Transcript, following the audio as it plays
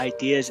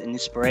ideas and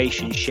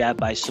inspiration shared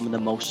by some of the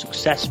most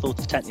successful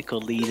technical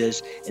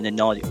leaders in the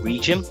Nordic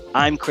region.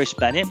 I'm Chris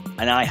Bennett,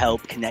 and I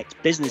help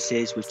connect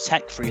businesses with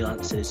tech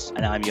freelancers,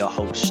 and I'm your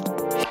host.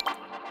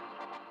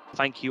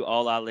 Thank you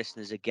all our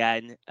listeners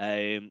again.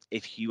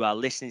 If you are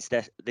listening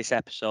to this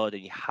episode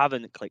and you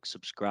haven't clicked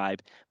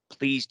subscribe,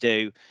 please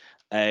do.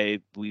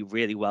 We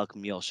really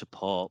welcome your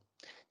support.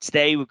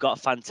 Today, we've got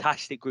a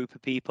fantastic group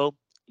of people.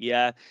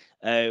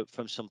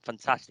 From some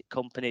fantastic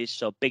companies.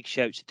 So big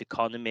shout to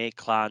Economy,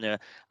 Klarna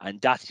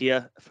and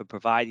Datia for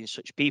providing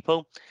such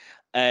people.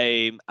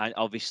 And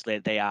obviously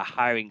they are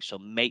hiring, so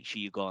make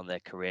sure you go on their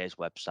careers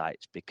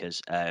websites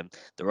because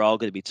they're all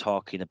going to be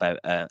talking about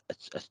a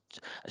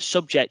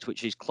subject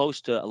which is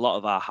close to a lot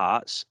of our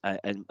hearts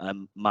and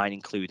mine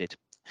included.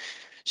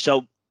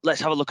 So let's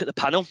have a look at the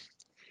panel.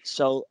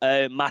 So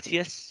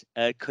Matthias,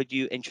 could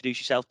you introduce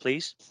yourself,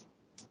 please?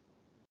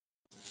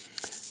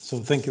 So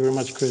thank you very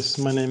much, Chris.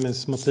 My name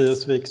is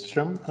Matthias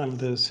Wikström. I'm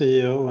the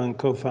CEO and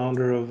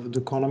co-founder of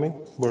Economy,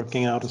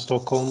 working out of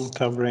Stockholm,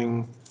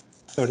 covering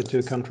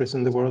 32 countries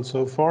in the world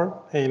so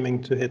far,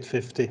 aiming to hit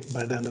 50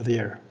 by the end of the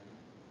year.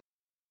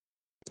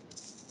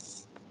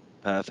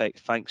 Perfect.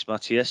 Thanks,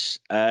 Matthias.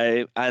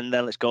 And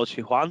then let's go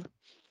to Juan.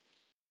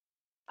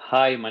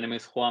 Hi, my name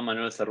is Juan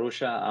Manuel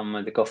Sarrulla.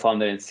 I'm the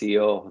co-founder and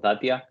CEO of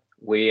Datia.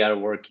 We are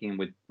working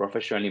with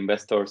professional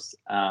investors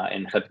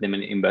and helping them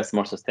invest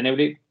more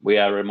sustainably. We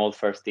are a remote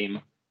first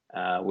team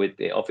with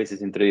the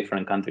offices in 3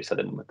 different countries at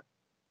the moment.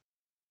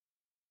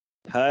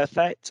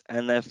 Perfect.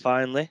 And then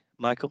finally,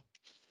 Michael.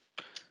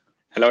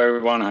 Hello,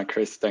 everyone. Hi,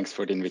 Chris. Thanks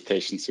for the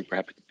invitation. Super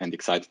happy and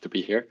excited to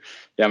be here.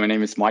 Yeah, my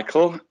name is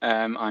Michael.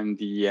 I'm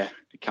the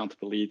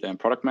accountable lead and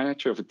product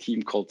manager of a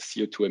team called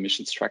CO2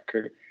 Emissions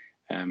Tracker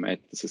at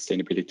the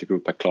sustainability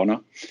group at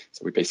Klarna.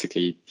 So we're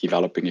basically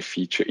developing a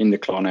feature in the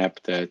Klarna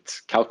app that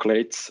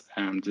calculates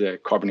the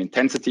carbon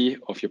intensity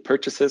of your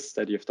purchases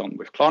that you've done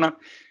with Klarna.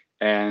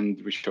 And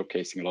we're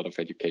showcasing a lot of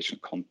educational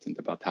content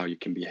about how you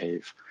can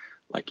behave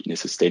like in a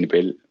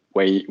sustainable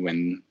way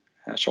when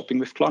shopping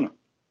with Klarna.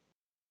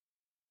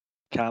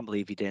 Can't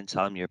believe you didn't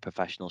tell him you're a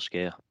professional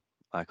skier,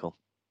 Michael.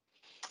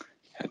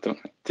 I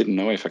didn't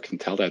know if I can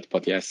tell that,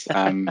 but yes,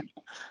 I'm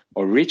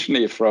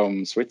originally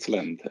from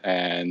Switzerland,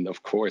 and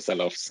of course I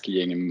love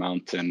skiing in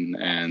mountain.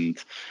 And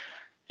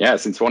yeah,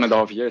 since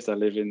 1.5 years I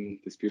live in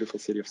this beautiful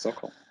city of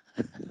Stockholm.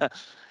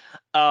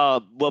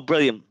 Well,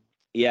 brilliant.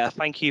 Yeah,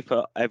 thank you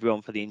for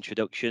everyone for the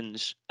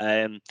introductions.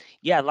 Like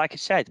I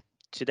said,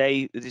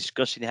 today we're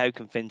discussing how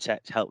can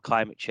fintech help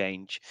climate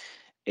change.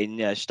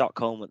 In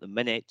Stockholm at the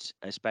minute,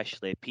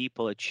 especially,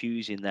 people are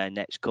choosing their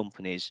next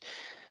companies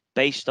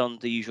based on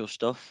the usual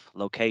stuff,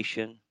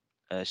 location,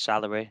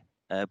 salary,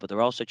 but they're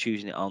also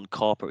choosing it on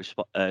corporate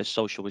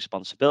social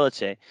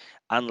responsibility,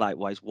 and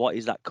likewise, what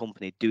is that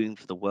company doing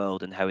for the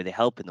world and how are they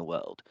helping the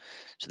world?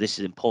 So this is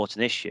an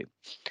important issue.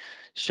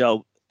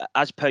 So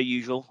as per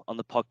usual on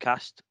the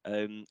podcast,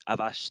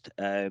 I've asked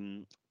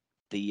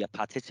the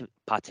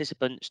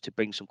participants to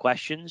bring some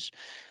questions.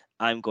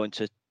 I'm going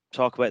to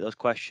talk about those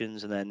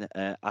questions and then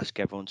ask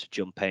everyone to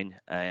jump in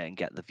and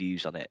get the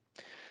views on it.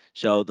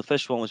 So the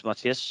first one was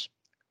Matthias,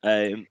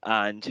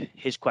 and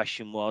his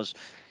question was,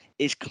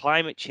 is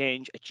climate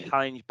change a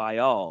challenge by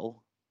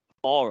all,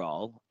 for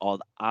all, or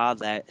are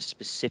there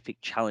specific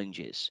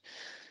challenges?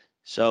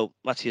 So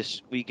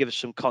Matthias, will you give us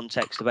some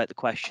context about the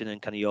question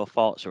and kind of your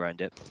thoughts around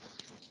it?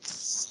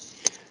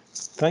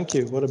 Thank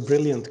you. What a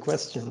brilliant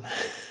question.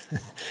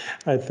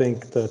 I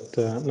think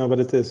that, no, but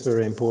it is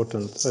very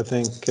important. I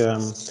think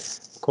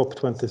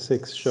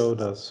COP26 showed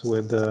us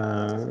with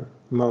the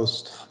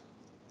most,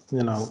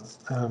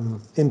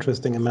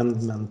 interesting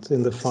amendment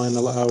in the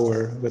final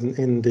hour when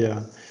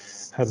India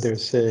had their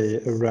say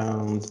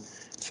around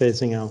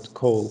phasing out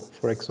coal,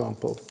 for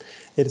example.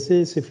 It's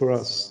easy for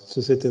us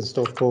to sit in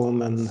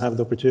Stockholm and have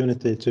the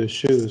opportunity to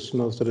choose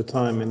most of the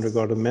time in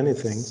regard to many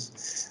things,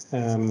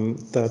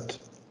 that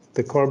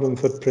the carbon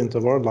footprint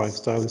of our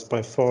lifestyle is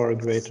by far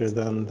greater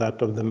than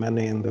that of the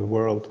many in the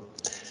world.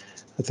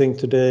 I think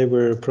today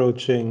we're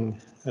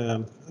approaching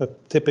a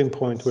tipping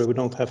point where we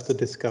don't have to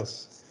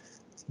discuss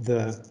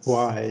the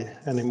why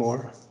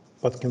anymore,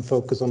 but can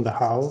focus on the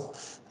how.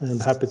 And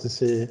happy to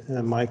see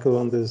Michael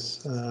on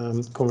this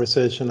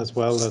conversation as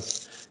well,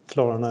 as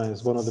Klarna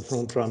is one of the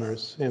front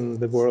runners in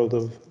the world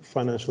of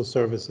financial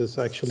services,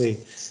 actually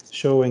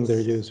showing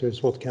their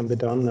users what can be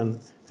done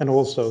and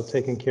also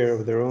taking care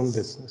of their own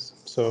business.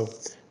 So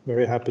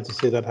very happy to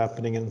see that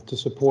happening and to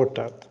support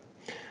that.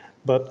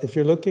 But if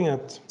you're looking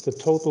at the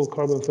total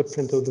carbon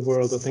footprint of the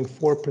world, I think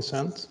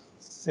 4%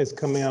 is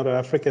coming out of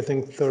Africa, I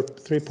think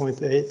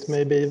 3.8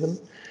 maybe even.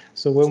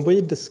 So when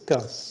we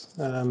discuss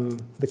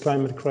the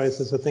climate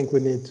crisis, I think we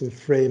need to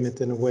frame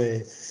it in a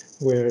way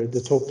where the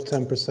top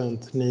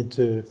 10% need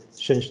to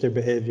change their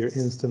behavior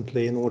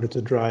instantly in order to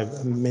drive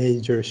a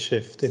major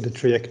shift in the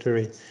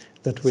trajectory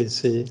that we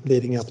see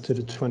leading up to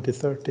the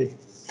 2030.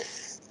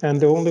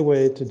 And the only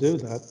way to do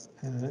that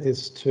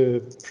is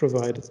to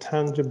provide a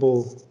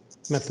tangible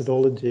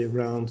methodology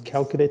around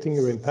calculating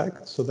your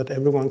impact so that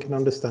everyone can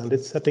understand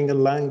it, setting a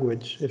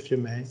language, if you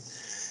may,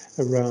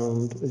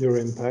 around your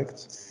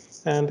impact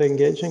and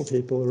engaging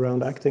people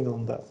around acting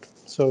on that.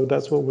 So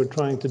that's what we're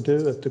trying to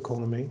do at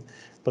Economy,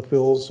 but we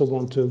also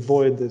want to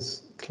avoid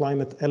this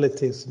climate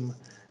elitism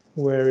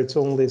where it's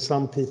only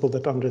some people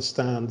that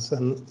understands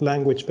and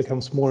language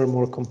becomes more and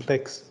more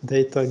complex,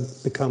 data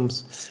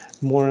becomes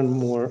more and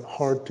more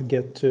hard to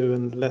get to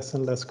and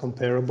less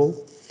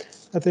comparable.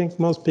 I think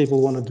most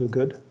people want to do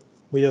good.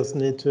 We just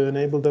need to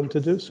enable them to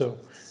do so.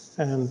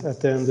 And at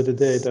the end of the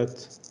day,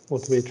 that's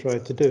what we try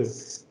to do,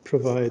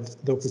 provide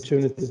the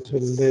opportunity to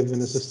live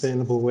in a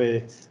sustainable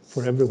way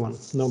for everyone,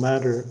 no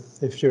matter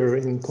if you're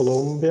in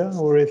Colombia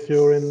or if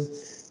you're in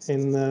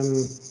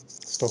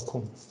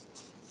Stockholm.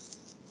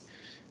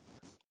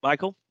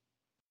 Michael?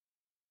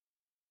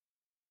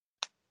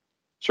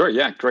 Sure,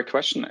 yeah, great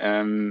question.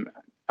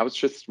 I was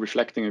just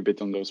reflecting a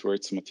bit on those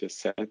words Matthias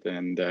said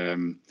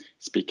and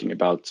speaking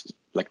about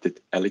like the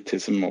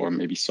elitism, or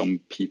maybe some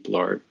people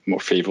are more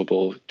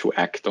favorable to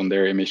act on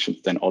their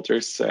emissions than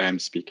others.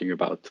 Speaking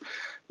about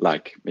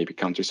like maybe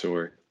countries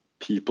or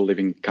people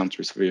living in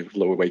countries with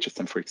lower wages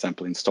than, for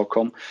example, in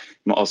Stockholm.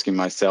 I'm asking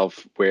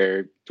myself,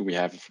 where do we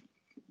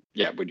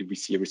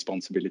see a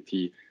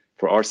responsibility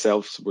for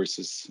ourselves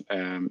versus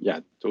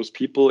those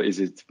people?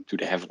 Do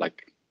they have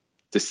like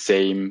the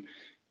same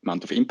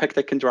amount of impact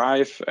they can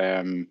drive?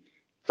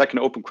 Like an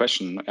open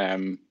question,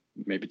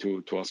 maybe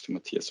to ask to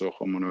Matthias or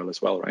Juan Manuel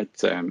as well, right?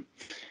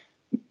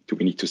 Do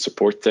we need to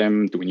support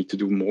them? Do we need to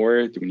do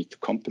more? Do we need to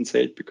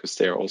compensate? Because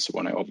they also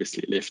want to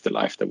obviously live the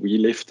life that we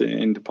lived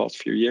in the past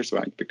few years,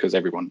 right? Because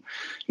everyone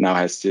now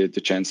has the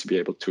chance to be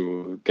able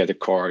to get a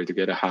car, to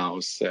get a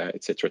house,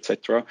 et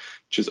cetera,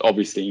 which is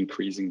obviously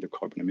increasing the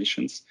carbon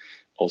emissions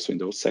also in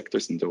those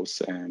sectors, in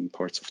those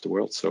parts of the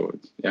world. So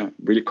yeah,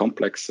 really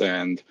complex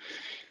and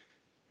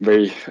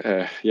very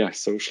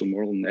social,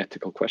 moral, and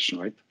ethical question,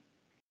 right?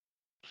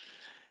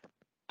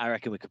 I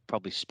reckon we could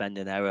probably spend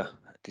an hour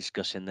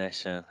discussing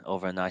this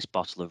over a nice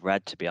bottle of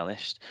red, to be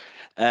honest.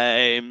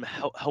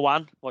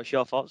 Juan, what's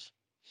your thoughts?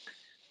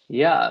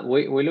 Yeah,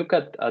 we look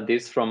at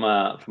this from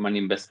an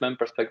investment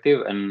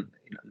perspective, and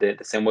the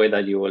same way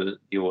that you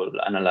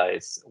will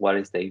analyze what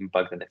is the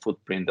impact and the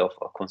footprint of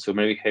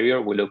consumer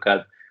behavior. We look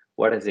at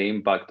what is the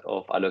impact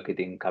of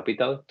allocating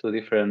capital to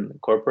different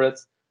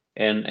corporates.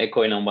 And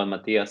echoing on what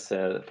Matthias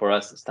said, for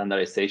us,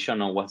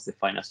 standardization on what's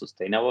defined as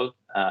sustainable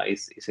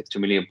is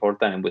extremely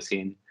important, and we're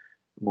seeing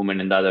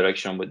movement in that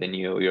direction with the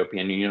new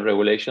European Union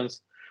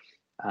regulations.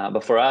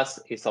 But for us,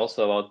 it's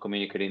also about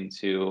communicating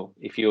to,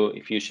 if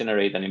you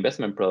generate an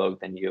investment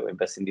product and you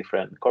invest in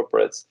different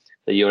corporates,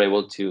 that you're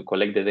able to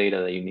collect the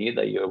data that you need,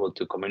 that you're able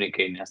to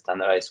communicate in a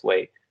standardized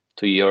way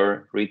to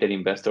your retail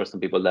investors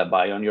and people that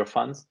buy on your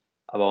funds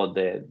about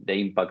the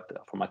impact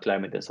from a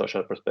climate and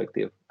social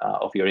perspective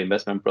of your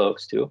investment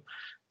products too.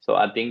 So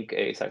I think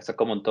it's a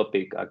common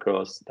topic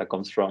across that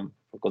comes from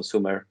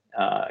consumer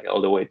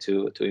all the way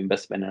to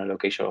investment and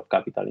allocation of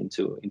capital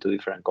into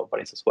different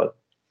companies as well.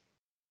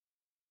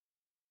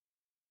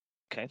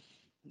 Okay,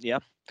 yeah.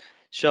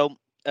 So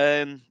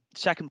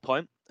second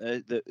point,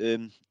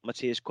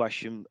 Matthias'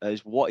 question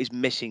is, what is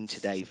missing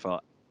today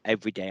for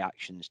everyday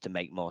actions to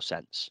make more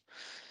sense?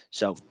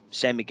 So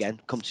same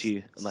again, come to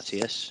you,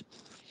 Matthias.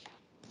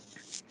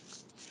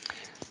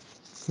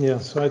 Yeah,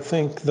 so I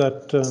think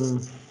that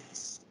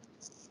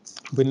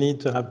we need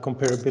to have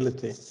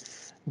comparability.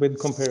 With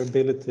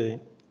comparability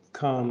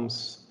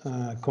comes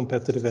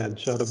competitive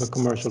edge out of a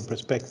commercial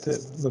perspective.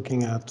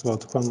 Looking at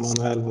what Juan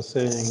Manuel was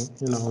saying,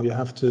 you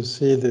have to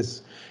see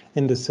this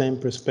in the same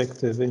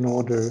perspective in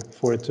order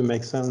for it to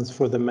make sense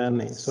for the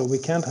many. So we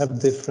can't have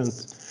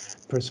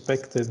different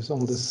perspectives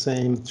on the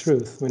same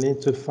truth. We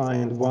need to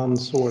find one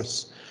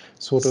source,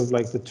 sort of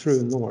like the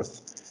true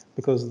north,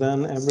 because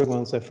then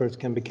everyone's efforts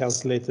can be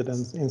calculated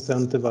and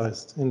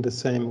incentivized in the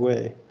same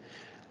way.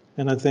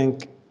 And I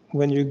think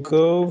when you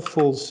go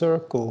full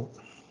circle,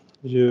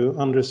 you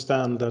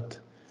understand that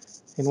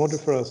in order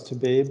for us to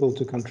be able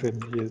to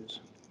contribute,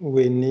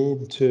 we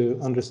need to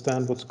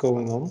understand what's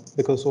going on,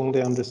 because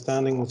only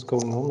understanding what's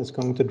going on is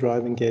going to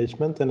drive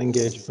engagement, and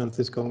engagement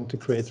is going to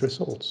create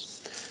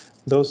results.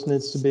 Those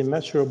needs to be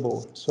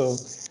measurable. So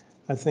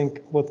I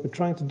think what we're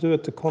trying to do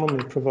at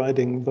Economy,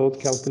 providing both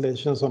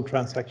calculations on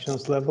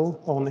transactions level,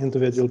 on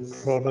individual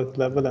product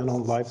level, and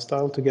on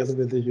lifestyle together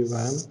with the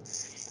UN,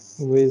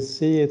 we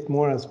see it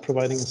more as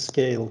providing a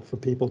scale for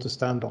people to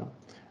stand on.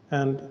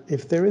 And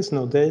if there is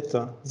no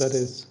data that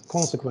is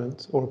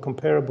consequent or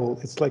comparable,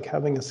 it's like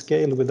having a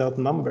scale without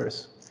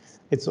numbers.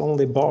 It's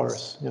only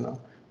bars,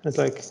 It's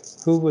like,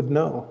 who would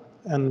know?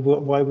 And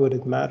why would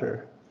it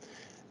matter?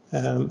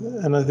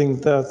 And I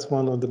think that's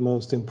one of the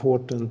most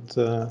important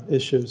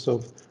issues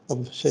of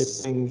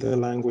shaping the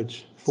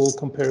language: full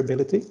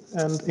comparability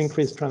and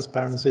increased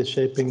transparency,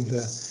 shaping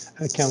the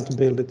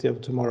accountability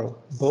of tomorrow,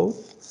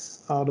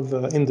 both out of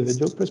an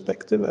individual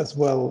perspective as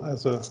well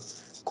as a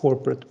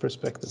corporate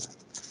perspective.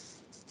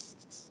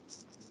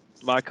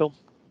 Michael,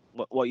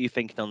 what are you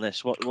thinking on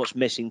this? What's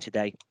missing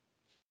today?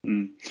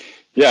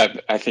 Yeah,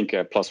 I think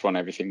plus one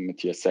everything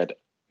Matthias said.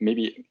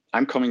 Maybe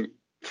I'm coming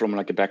from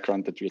like a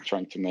background that we're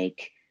trying to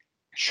make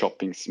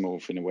shopping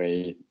smooth in a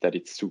way that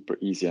it's super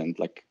easy, and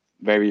like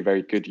very,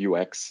 very good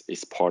UX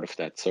is part of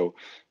that. So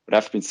what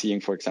I've been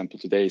seeing, for example,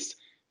 today is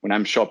when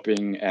I'm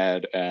shopping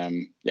at,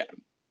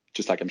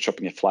 just like I'm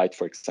shopping a flight,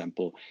 for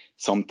example,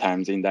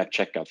 sometimes in that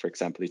checkout, for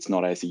example, it's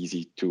not as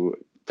easy to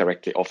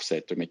directly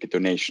offset or make a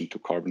donation to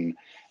carbon,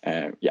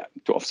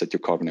 to offset your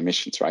carbon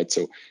emissions, right?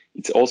 So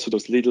it's also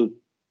those little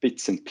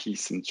bits and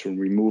pieces into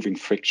removing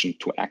friction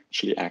to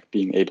actually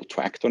being able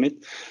to act on it.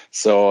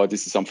 So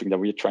this is something that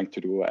we're trying to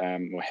do.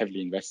 We're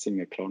heavily investing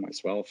in Klarna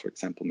as well, for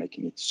example,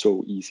 making it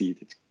so easy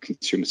that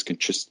consumers can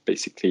just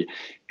basically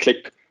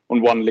click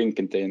on one link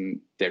and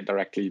then they're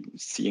directly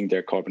seeing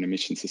their carbon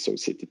emissions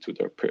associated to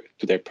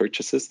their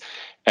purchases.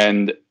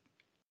 And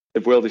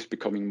the world is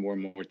becoming more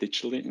and more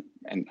digitally.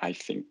 And I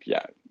think,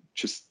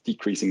 just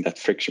decreasing that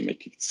friction,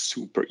 making it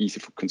super easy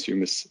for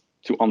consumers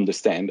to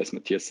understand, as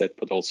Matthias said,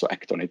 but also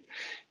act on it,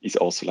 is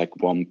also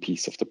like one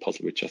piece of the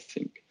puzzle, which I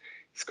think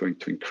is going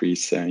to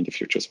increase in the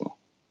future as well.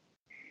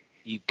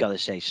 You've got to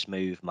say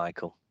smooth,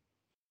 Michael.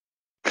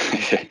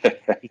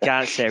 You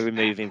can't say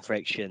removing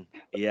friction.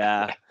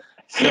 Yeah.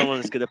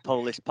 Someone's going to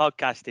pull this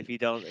podcast if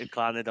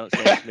Klarna don't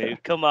say smooth.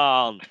 Come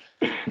on.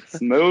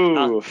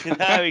 Smooth.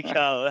 There we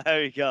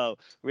go.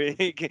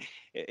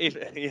 You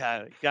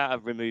can't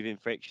have removing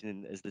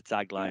friction as the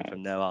tagline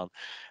from now on.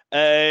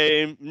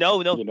 No,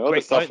 you know, great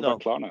the stuff point though.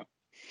 about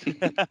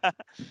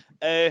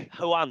Klarna.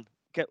 Juan,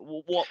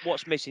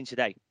 what's missing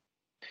today?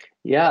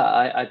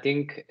 Yeah, I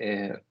think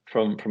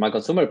from a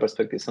consumer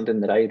perspective,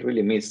 something that I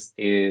really miss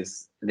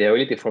is the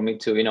ability for me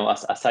to,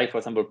 as I, for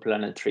example,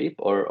 plan a trip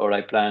or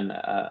I plan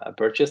a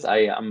purchase, I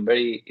am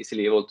very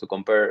easily able to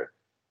compare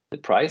the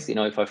price.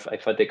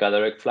 If I take a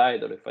direct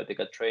flight, or if I take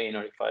a train,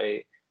 or if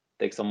I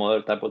take some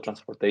other type of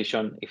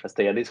transportation, if I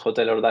stay at this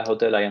hotel or that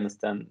hotel, I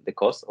understand the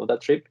cost of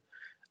that trip.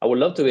 I would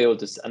love to be able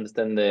to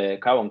understand the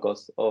carbon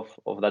cost of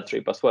that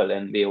trip as well,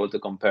 and be able to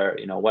compare,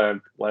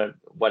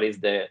 what is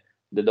the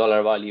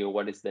dollar value,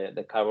 what is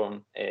the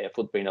carbon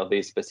footprint of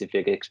this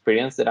specific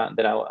experience that I'm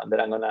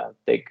gonna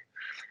take,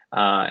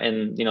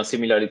 and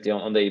similarly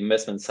on the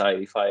investment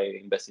side, if I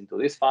invest into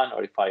this fund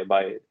or if I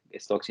buy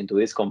stocks into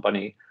this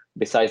company,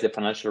 besides the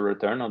financial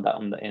return on that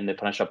and the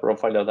financial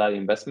profile of that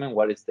investment,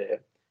 what is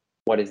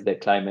the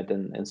climate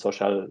and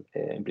social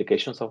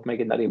implications of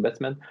making that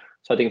investment?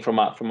 So I think from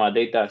a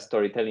data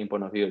storytelling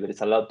point of view, there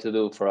is a lot to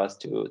do for us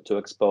to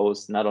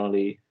expose not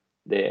only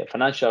the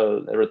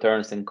financial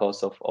returns and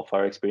costs of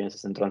our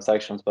experiences and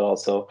transactions, but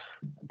also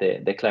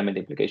the climate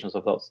implications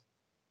of those.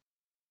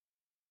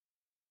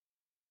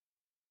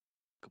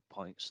 Good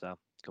points there.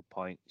 Good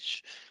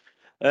points.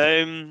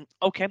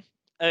 Okay.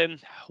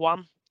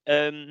 Juan,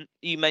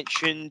 you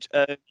mentioned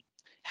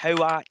how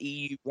are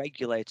EU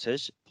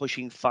regulators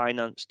pushing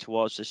finance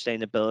towards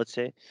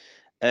sustainability?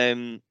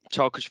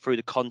 Talk us through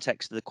the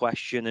context of the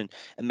question and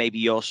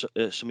maybe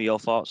some of your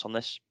thoughts on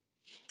this.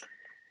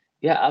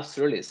 Yeah,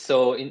 absolutely.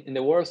 So in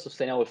the world of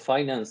sustainable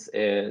finance,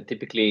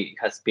 typically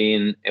has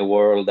been a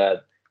world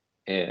that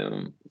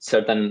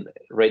certain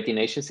rating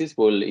agencies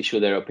will issue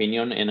their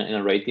opinion in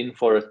a rating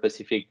for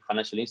specific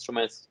financial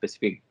instruments,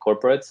 specific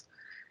corporates.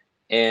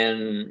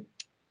 And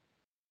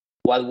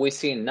what we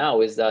see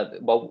now is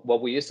that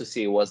what we used to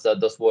see was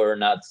that those were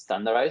not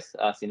standardized,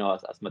 as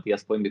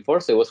Matthias pointed before.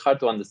 So it was hard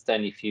to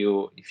understand if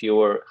you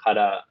had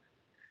a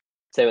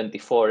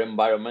 74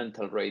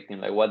 environmental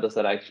rating, like what does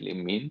that actually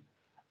mean?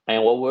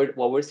 And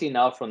what we're seeing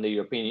now from the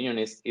European Union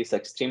is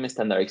extreme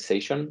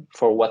standardization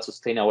for what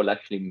sustainable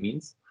actually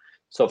means.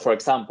 So, for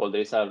example,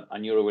 there is a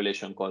new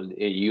regulation called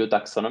EU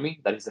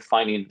taxonomy that is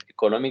defining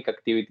economic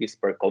activities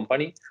per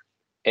company,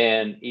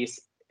 and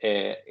is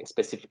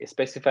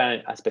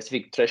specifying a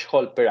specific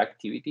threshold per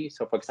activity.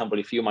 So, for example,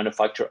 if you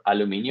manufacture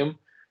aluminium,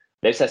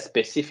 there's a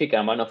specific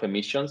amount of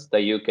emissions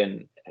that you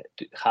can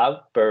have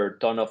per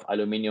ton of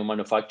aluminium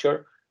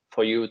manufactured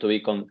for you to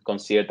be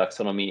considered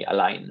taxonomy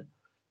aligned.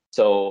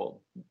 So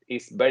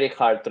it's very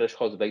hard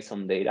thresholds based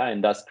on data,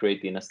 and that's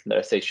creating a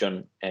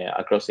standardization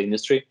across the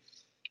industry.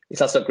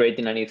 It's also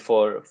creating a need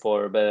for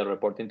better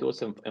reporting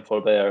tools and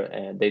for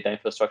better data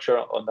infrastructure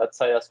on that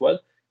side as well.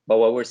 But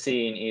what we're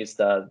seeing is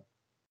that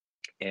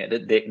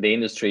the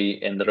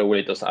industry and the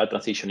regulators are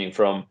transitioning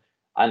from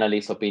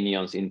analyst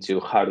opinions into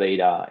hard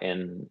data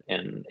and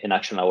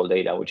actionable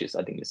data, which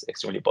I think is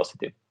extremely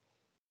positive.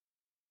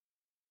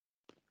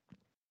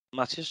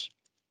 Matthias?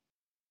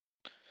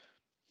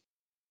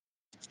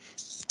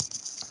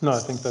 No, I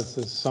think that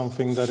is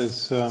something that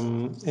is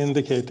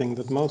indicating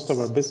that most of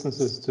our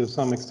businesses to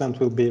some extent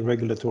will be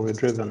regulatory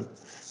driven.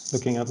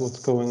 Looking at what's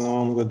going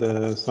on with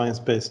the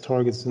science-based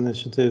targets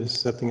initiatives,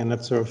 setting a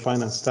net zero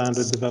finance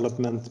standard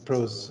development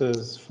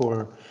process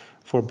for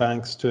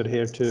banks to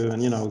adhere to,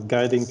 and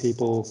guiding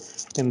people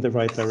in the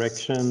right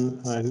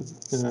direction.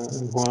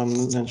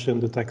 Juan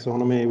mentioned the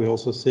taxonomy. We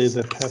also see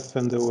the PEF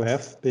and the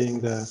OF being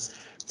the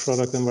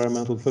product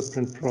environmental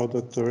footprint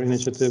product or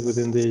initiative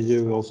within the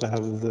EU. We also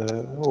have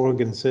the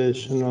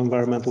organizational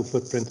environmental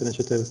footprint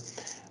initiative.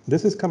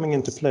 This is coming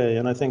into play,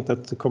 and I think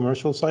that the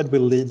commercial side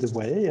will lead the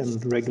way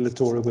and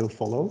regulatory will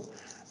follow.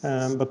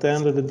 But at the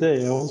end of the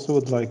day, I also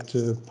would like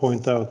to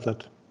point out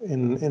that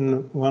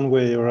in one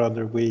way or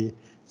other, we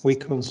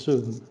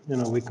consume,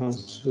 we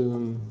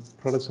consume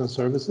products and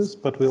services,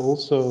 but we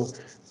also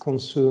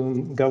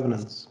consume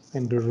governance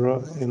in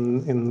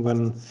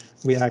when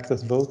we act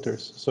as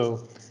voters.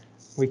 So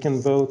we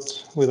can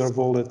vote with our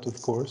wallet,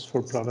 of course,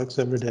 for products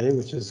every day,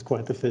 which is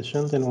quite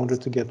efficient in order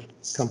to get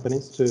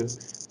companies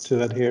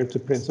to adhere to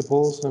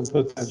principles and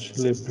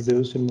potentially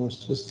produce in more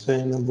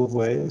sustainable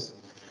ways.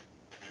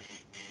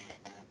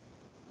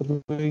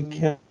 But we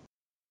can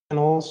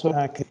also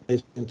act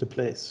into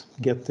place,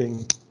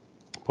 getting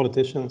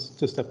politicians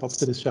to step up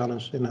to this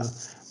challenge in a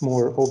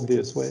more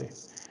obvious way.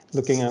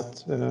 Looking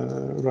at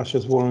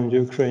Russia's war on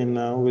Ukraine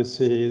now, we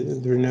see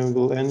the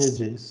renewable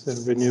energies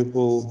and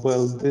renewable,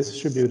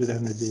 well-distributed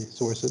energy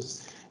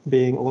sources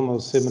being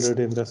almost similar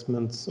to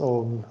investments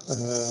of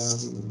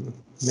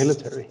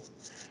military.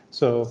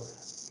 So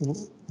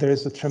there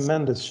is a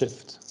tremendous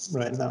shift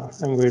right now,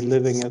 and we're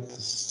living at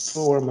the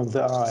storm of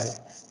the eye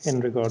in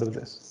regard of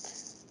this.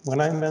 When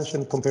I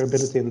mentioned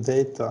comparability in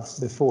data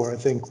before, I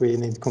think we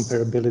need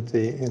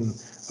comparability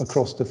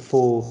across the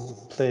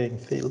full playing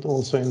field,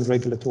 also in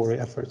regulatory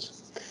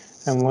efforts.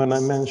 And when I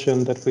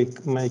mentioned that we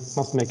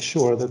must make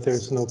sure that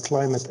there's no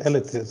climate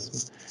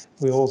elitism,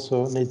 we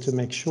also need to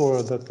make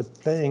sure that the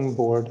playing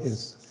board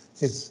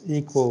is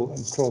equal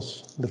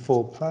across the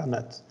full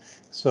planet,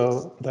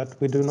 so that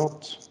we do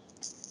not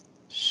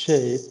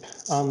shape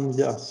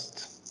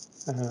unjust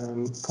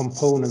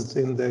components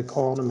in the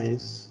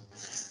economies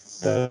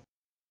that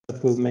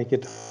will make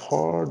it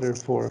harder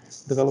for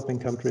developing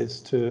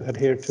countries to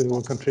adhere to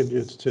or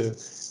contribute to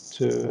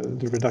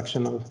the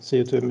reduction of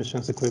CO2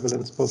 emissions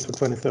equivalents, both for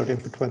 2030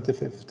 and for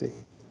 2050.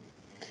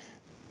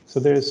 So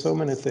there is so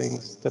many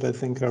things that I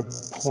think are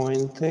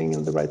pointing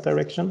in the right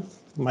direction.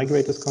 My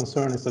greatest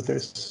concern is that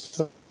there's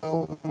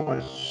so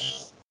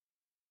much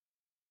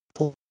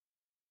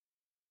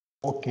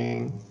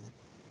talking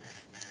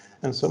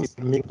and so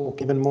many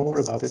talk even more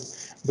about it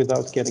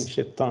without getting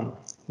shit done.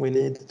 We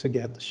need to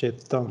get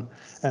shit done.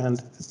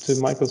 And to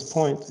Michael's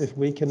point, if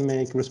we can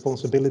make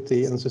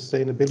responsibility and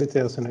sustainability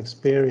as an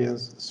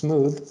experience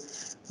smooth,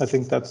 I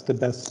think that's the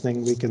best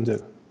thing we can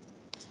do.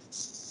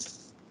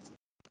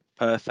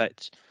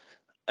 Perfect.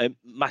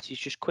 Matty's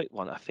just quick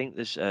one. I think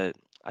there's I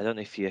don't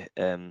know if you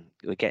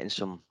we're getting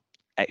some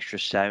extra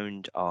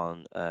sound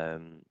on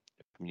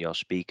from your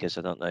speakers.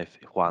 I don't know if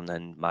Juan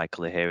and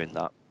Michael are hearing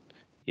that.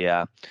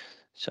 Yeah.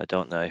 So I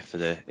don't know if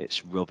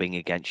it's rubbing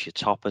against your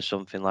top or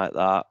something like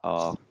that,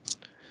 or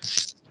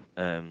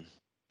I'm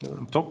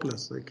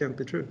topless, so it can't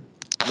be true.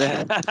 Do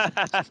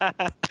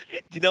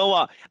you know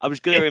what? I was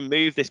going to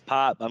remove this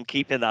part, but I'm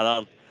keeping that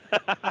on.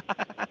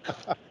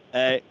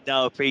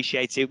 No,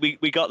 appreciate it.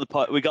 We got the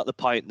point. We got the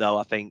point, though.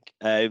 I think.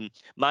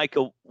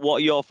 Michael, what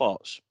are your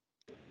thoughts?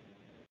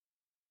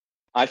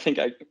 I think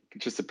I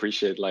just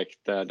appreciate like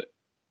that,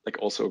 like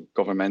also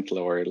governmental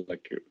or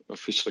like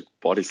official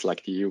bodies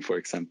like the EU, for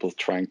example,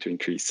 trying to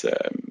increase,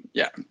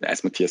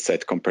 as Matthias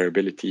said,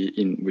 comparability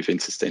within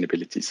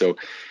sustainability. So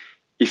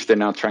if they're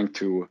now trying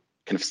to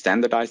kind of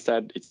standardize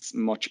that, it's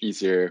much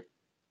easier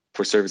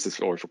for services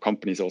or for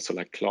companies also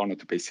like Klarna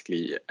to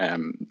basically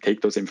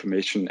take those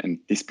information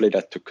and display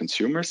that to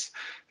consumers.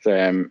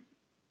 In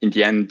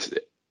the end,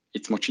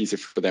 it's much easier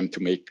for them to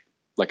make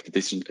like the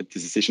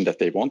decision that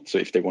they want. So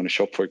if they want to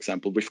shop, for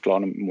example, with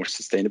Klarna more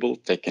sustainable,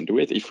 they can do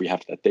it if we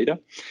have that data.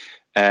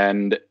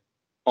 And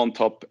on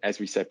top, as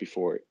we said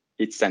before,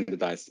 it's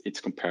standardized,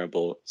 it's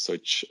comparable. So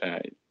it's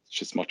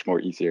just much more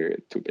easier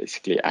to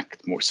basically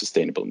act more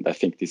sustainable. And I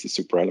think this is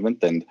super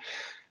relevant. And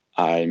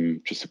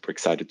I'm just super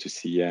excited to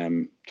see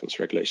those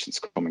regulations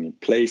coming in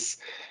place.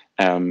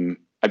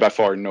 I by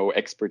far no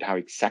expert how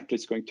exactly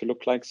it's going to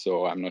look like.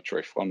 So I'm not sure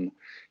if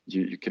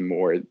you can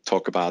more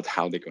talk about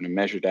how they're going to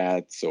measure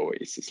that. So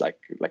is this like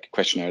a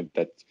questionnaire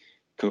that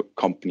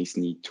companies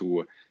need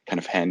to kind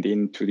of hand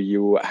in to the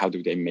EU? How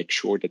do they make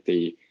sure that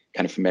they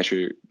kind of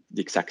measure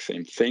the exact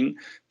same thing?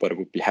 But I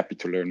would be happy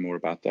to learn more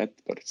about that.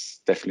 But it's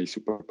definitely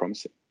super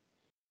promising.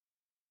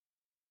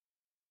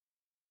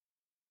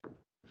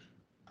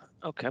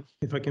 Okay.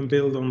 If I can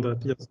build on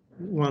that, just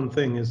one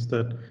thing is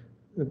that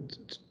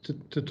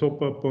to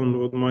top up on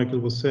what Michael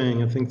was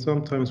saying, I think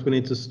sometimes we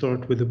need to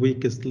start with the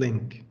weakest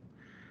link.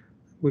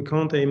 We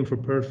can't aim for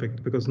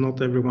perfect because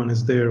not everyone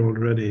is there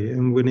already,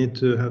 and we need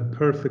to have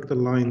perfect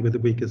align with the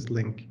weakest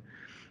link.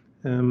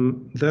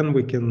 Then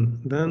we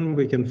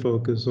can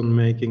focus on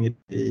making it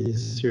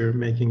easier,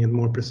 making it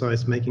more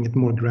precise, making it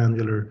more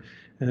granular,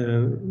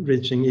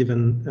 reaching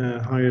even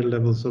higher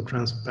levels of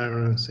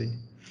transparency.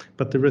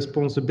 But the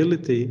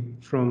responsibility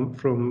from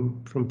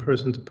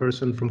person to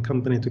person, from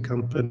company to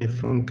company,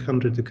 from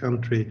country to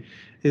country,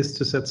 is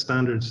to set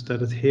standards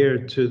that adhere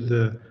to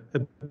the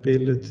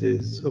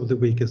abilities of the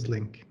weakest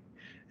link.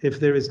 If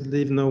there is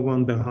leave no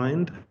one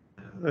behind,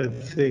 I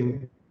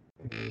think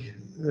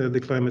the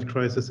climate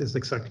crisis is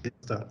exactly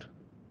that.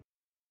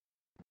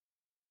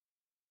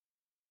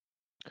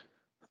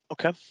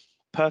 Okay,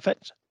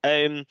 perfect.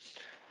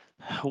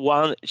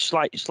 One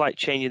slight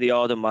change of the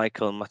order,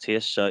 Michael and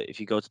Matthias. So if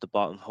you go to the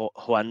bottom,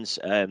 Juan's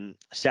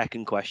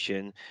second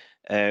question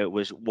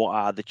was, what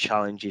are the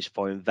challenges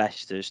for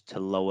investors to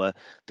lower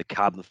the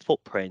carbon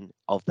footprint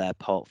of their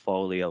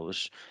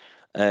portfolios?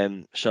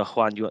 So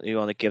Juan, you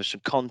want to give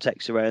some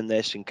context around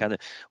this and kind of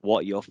what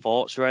are your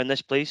thoughts around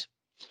this, please?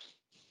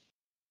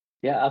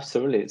 Yeah,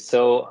 absolutely.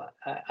 So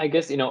I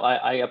guess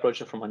I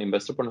approach it from an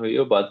investor point of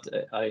view, but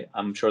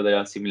I'm sure there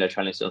are similar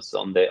challenges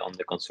on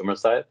the consumer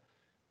side,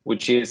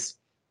 which is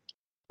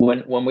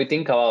when we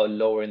think about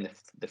lowering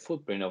the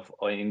footprint of,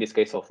 or in this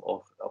case of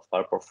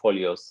our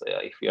portfolios,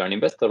 if you're an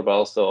investor, but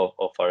also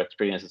of our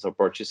experiences or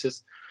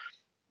purchases.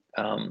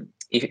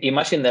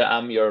 Imagine that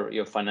I'm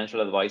your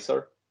financial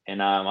advisor,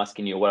 and I'm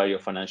asking you, what are your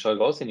financial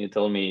goals? And you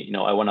tell me,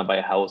 I want to buy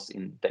a house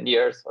in 10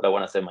 years, or I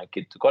want to send my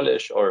kid to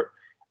college, or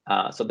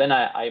so then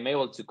I'm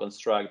able to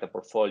construct a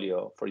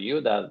portfolio for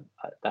you that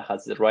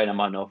has the right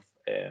amount of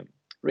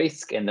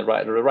risk and the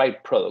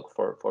right product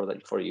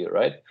for you,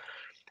 right?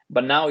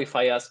 But now if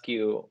I ask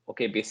you,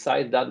 okay,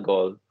 besides that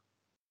goal,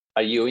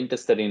 are you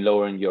interested in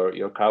lowering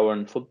your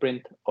carbon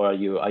footprint, or are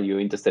you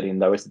interested in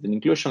diversity and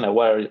inclusion? Like,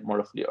 what are more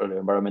of the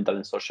environmental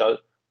and social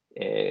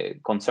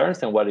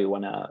concerns, and what do you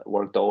want to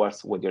work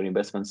towards with your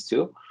investments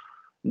too?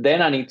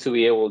 Then I need to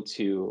be able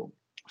to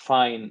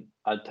find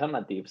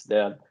alternatives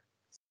that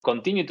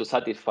continue to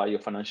satisfy your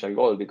financial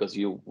goal, because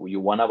you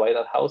want to buy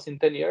that house in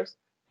 10 years,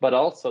 but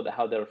also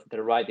have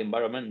the right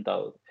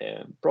environmental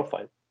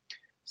profile.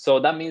 So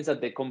that means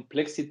that the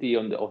complexity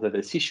of the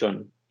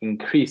decision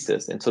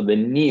increases, and so the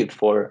need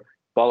for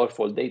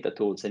powerful data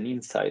tools and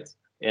insights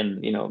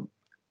and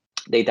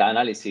data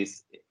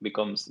analysis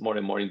becomes more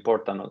and more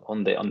important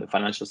on the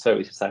financial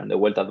services side, on the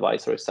wealth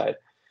advisory side.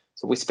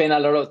 So we spend a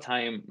lot of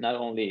time not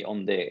only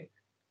on the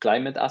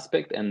climate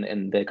aspect and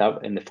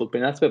the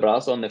footprint aspect, but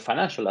also on the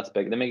financial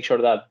aspect, to make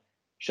sure that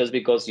just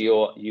because you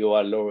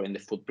are lowering the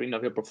footprint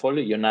of your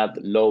portfolio, you're not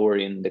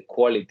lowering the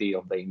quality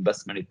of the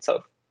investment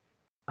itself.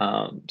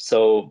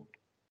 So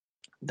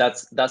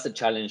that's a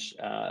challenge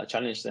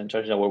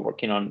that we're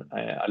working on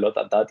a lot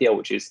at Datia,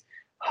 which is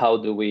how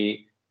do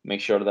we make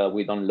sure that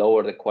we don't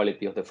lower the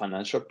quality of the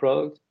financial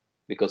product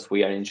because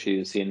we are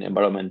introducing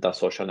environmental,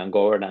 social, and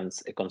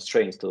governance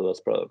constraints to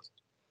those products.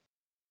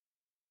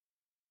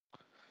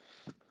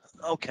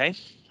 Okay,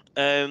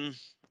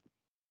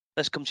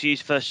 let's come to you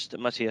first,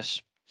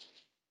 Matthias.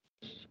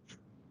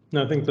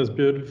 No, I think that's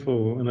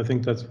beautiful, and I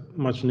think that's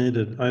much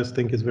needed. I just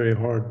think it's very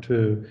hard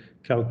to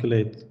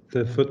calculate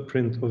the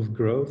footprint of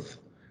growth.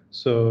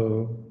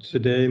 So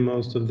today,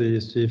 most of the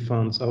ESG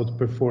funds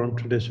outperform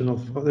traditional.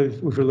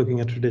 If we're looking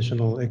at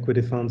traditional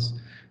equity funds,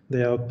 they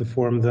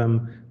outperform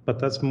them, but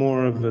that's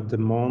more of a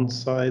demand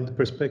side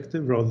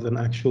perspective rather than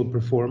actual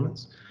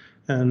performance.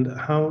 And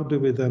how do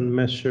we then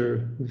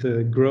measure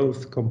the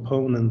growth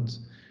component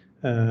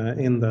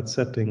in that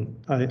setting?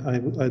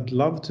 I'd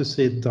love to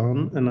see it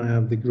done, and I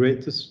have the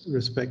greatest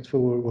respect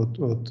for what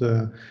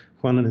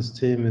Juan and his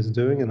team is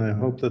doing, and I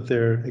hope that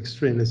they're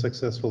extremely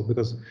successful,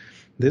 because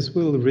this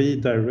will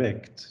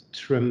redirect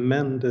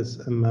tremendous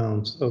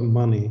amounts of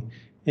money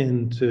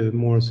into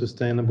more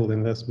sustainable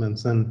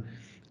investments. And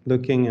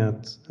looking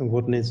at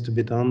what needs to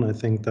be done, I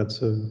think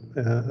that's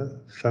a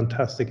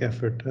fantastic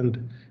effort.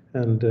 And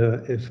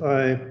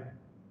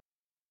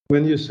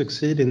when you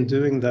succeed in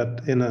doing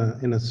that in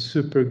a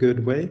super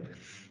good way,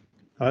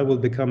 I will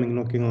be coming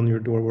knocking on your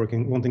door,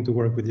 wanting to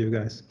work with you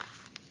guys.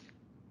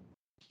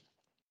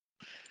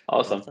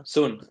 Awesome.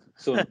 Soon.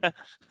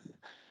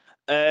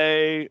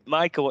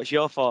 Michael, what's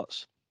your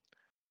thoughts?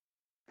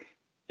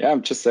 Yeah,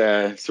 I'm just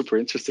super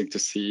interesting to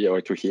see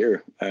or to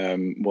hear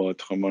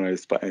what Ramona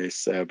is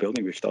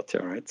building with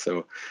Datia, right?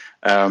 So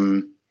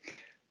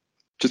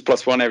just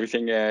plus one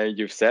everything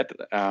you've said.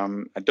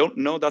 I don't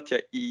know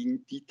Datia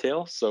in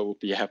detail, so we'll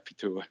be happy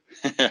to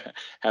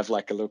have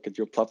like a look at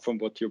your platform,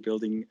 what you're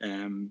building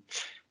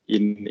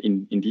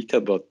in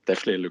detail, but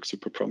definitely looks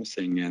super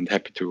promising, and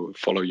happy to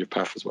follow your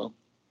path as well.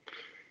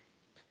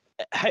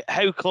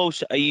 How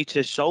close are you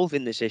to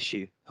solving this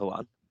issue,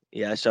 Juan?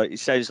 Yeah, so it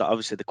sounds like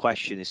obviously the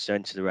question is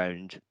centered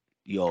around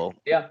your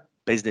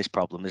business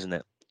problem, isn't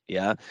it?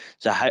 Yeah.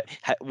 So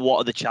what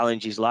are the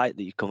challenges like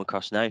that you come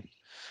across now?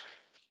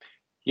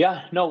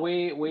 Yeah, no,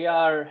 we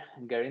are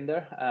getting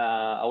there.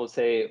 I would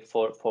say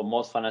for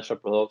most financial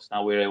products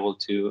now we're able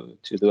to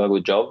do a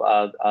good job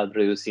at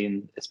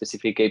reducing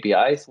specific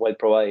KPIs while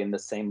providing the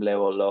same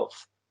level of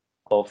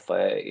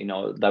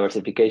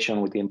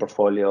diversification within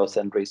portfolios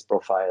and risk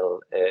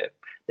profile.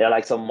 There are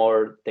like some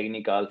more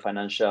technical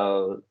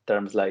financial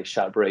terms like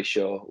Sharpe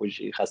ratio,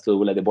 which has to do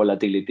with the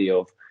volatility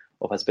of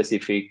a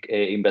specific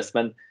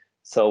investment.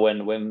 So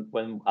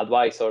when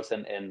advisors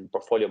and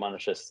portfolio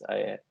managers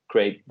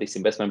create these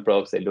investment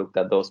products, they looked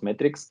at those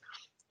metrics.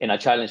 And a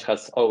challenge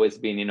has always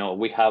been,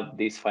 we have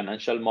this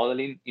financial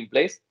modeling in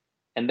place,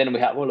 and then we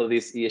have all of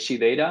this ESG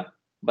data,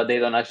 but they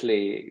don't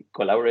actually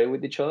collaborate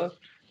with each other.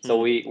 So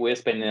we're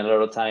spending a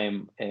lot of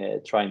time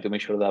trying to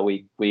make sure that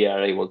we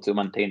are able to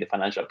maintain the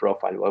financial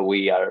profile while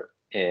we are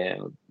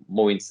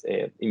moving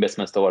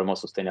investments toward more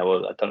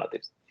sustainable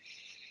alternatives.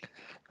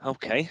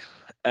 Okay.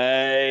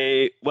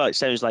 Well, it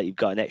sounds like you've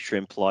got an extra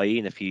employee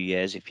in a few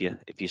years if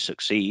you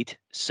succeed.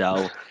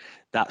 So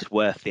that's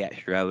worth the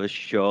extra hours,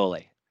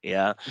 surely.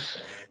 Yeah.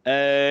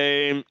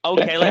 Okay.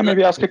 Can I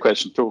maybe ask a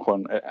question too,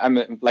 Juan?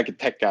 I'm like a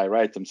tech guy,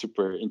 right? I'm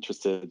super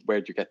interested.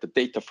 Where do you get the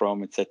data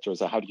from, etc.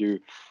 So how do you,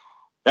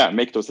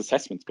 make those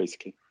assessments,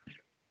 basically?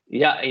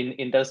 Yeah,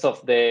 in terms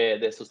of the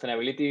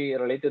sustainability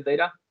related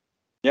data.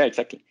 Yeah,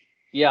 exactly.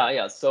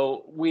 Yeah.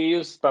 So we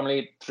use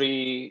primarily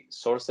 3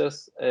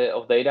 sources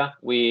of data.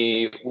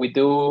 We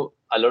do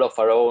a lot of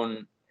our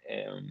own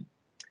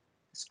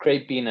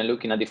scraping and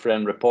looking at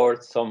different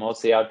reports, some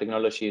OCR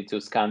technology to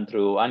scan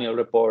through annual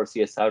reports,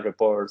 CSR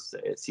reports,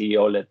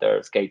 CEO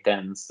letters,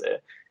 K10s,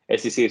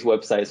 SEC's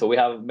website. So we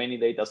have many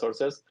data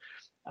sources,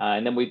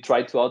 and then we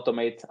try to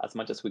automate as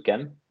much as we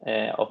can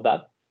of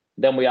that.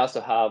 Then we also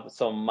have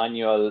some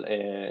manual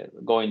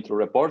going through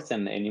reports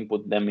and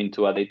input them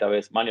into a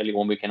database manually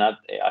when we cannot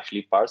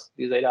actually parse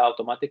this data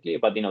automatically.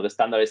 But the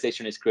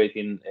standardization is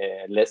creating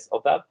less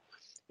of that.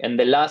 And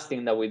the last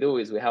thing that we do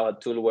is we have a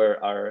tool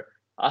where our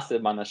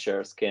asset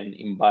managers can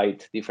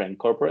invite different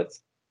corporates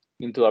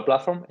into our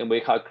platform, and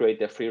we have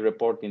created free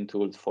reporting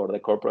tools for the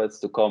corporates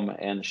to come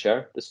and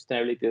share the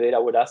sustainability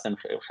data with us and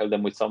help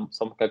them with some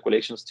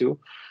calculations too.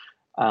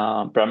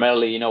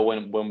 Primarily,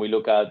 when we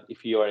look at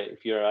if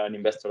you're an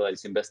investor that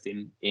is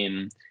investing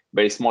in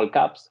very small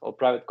caps or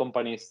private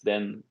companies,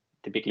 then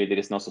typically there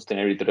is no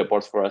sustainability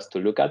reports for us to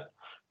look at.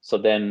 So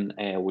then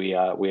we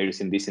are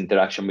using this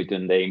interaction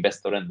between the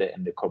investor and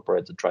the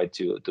corporate to try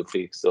to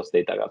fix those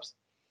data gaps.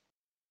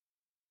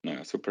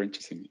 Yeah, super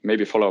interesting.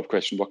 Maybe a follow-up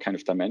question: what kind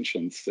of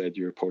dimensions do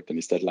you report? And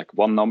is that like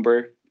one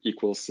number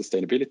equals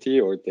sustainability,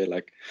 or are there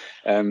like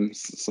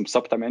some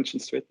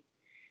sub-dimensions to it?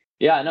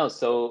 Yeah, no.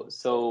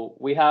 So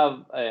we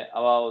have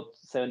about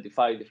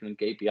 75 different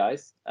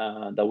KPIs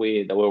that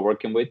we're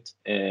working with,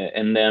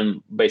 and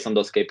then based on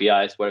those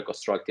KPIs, we're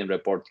constructing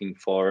reporting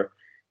for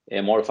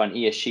more of an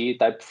ESG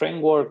type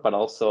framework. But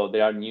also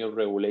there are new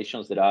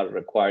regulations that are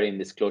requiring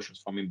disclosures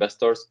from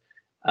investors,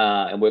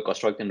 and we're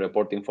constructing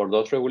reporting for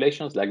those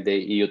regulations, like the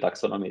EU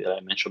taxonomy that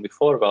I mentioned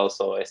before, but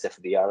also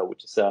SFDR,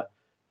 which is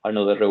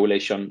another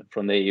regulation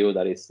from the EU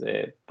that is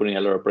putting a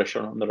lot of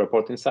pressure on the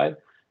reporting side.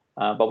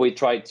 But we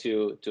try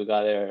to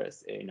gather,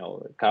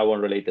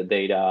 carbon-related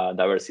data,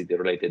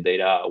 diversity-related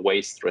data,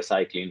 waste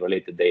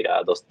recycling-related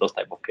data, those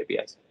type of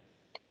KPIs.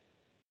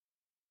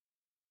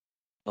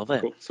 Love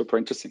it. Cool. Super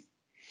interesting.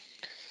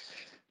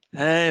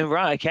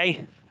 Right.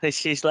 Okay.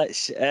 This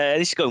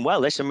is going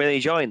well. I'm really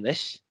enjoying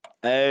this.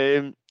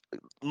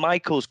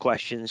 Michael's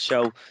question.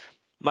 So,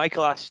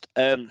 Michael asked,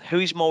 "Who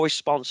is more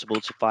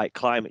responsible to fight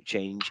climate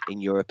change,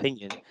 in your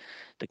opinion,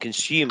 the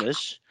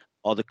consumers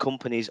or the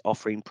companies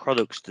offering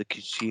products to the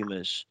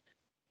consumers,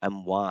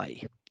 and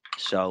why?"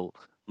 So,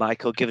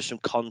 Michael, give us some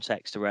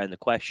context around the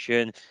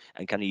question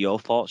and kind of your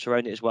thoughts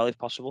around it as well, if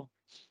possible.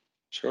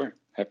 Sure,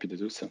 happy to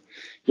do so.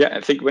 Yeah,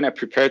 I think when I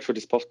prepared for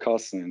this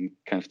podcast and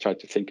kind of tried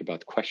to think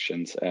about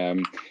questions,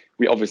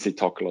 we obviously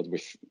talk a lot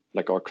with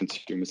like our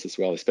consumers as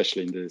well,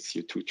 especially in the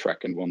CO2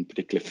 track. And one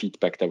particular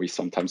feedback that we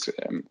sometimes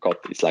got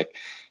is like,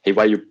 "Hey,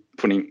 why are you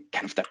putting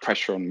kind of that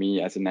pressure on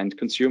me as an end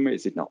consumer?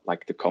 Is it not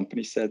like the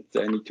company said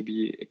I need to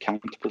be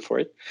accountable for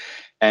it?"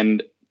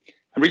 And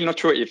I'm really not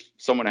sure if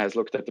someone has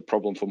looked at the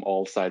problem from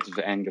all sides of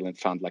the angle and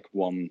found like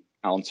one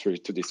answer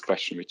to this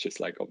question, which is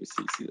like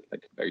obviously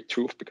like very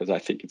true, because I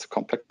think it's a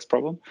complex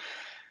problem.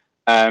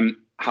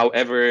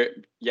 However,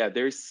 yeah,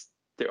 there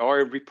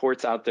are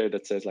reports out there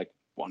that says like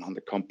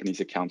 100 companies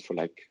account for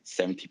like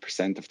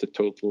 70% of the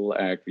total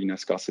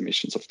greenhouse gas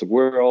emissions of the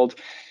world.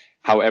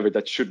 However,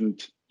 that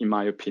shouldn't, in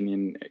my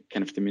opinion,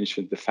 kind of diminish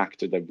the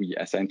factor that we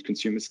as end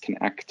consumers can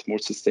act more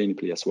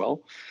sustainably as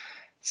well.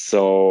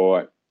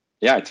 So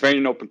yeah, it's very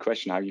an open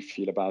question how you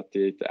feel about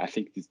it. I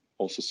think this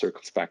also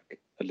circles back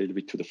a little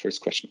bit to the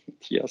first question from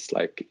Matthias,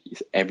 like,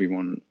 is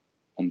everyone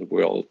on the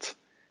world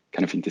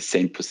kind of in the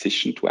same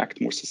position to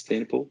act more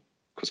sustainable?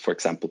 Because, for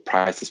example,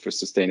 prices for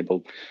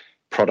sustainable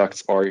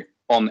products are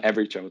on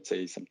average, I would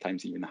say,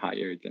 sometimes even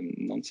higher than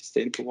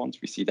non-sustainable ones.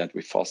 We see that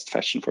with fast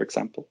fashion, for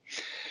example.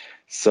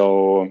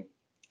 So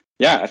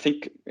yeah, I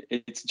think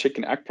it's a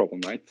chicken egg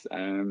problem, right?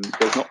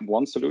 There's not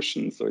one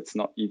solution, so it's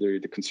not either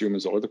the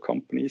consumers or the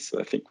companies. So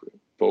I think we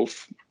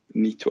both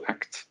need to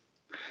act,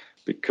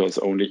 because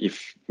only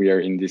if we are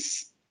in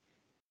this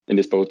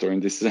boat or in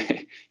this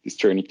this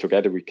journey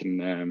together, we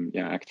can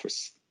act for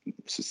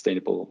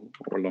sustainable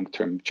or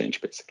long-term change,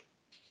 basically.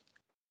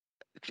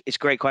 It's a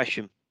great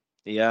question.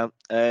 Yeah,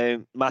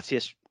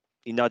 Matthias,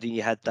 you're nodding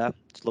your head there.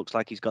 It looks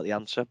like he's got the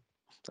answer.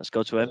 Let's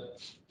go to him.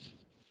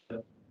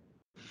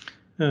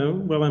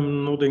 Well,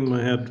 I'm nodding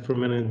my head for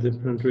many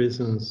different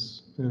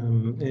reasons.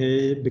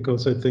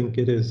 Because I think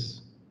it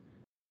is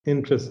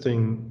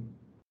interesting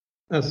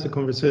as a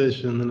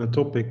conversation and a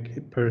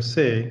topic per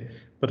se,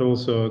 but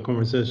also a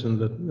conversation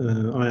that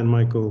I and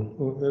Michael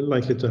are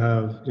likely to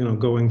have,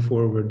 going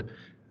forward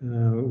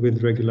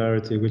with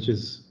regularity, which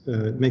is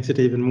makes it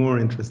even more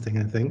interesting,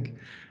 I think.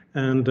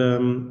 And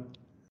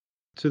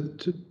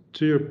to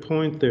your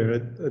point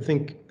there, I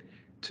think,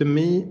 to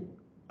me,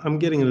 I'm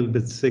getting a little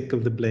bit sick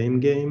of the blame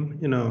game.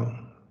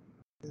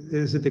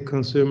 Is it the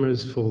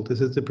consumer's fault?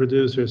 Is it the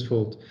producer's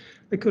fault?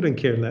 I couldn't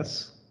care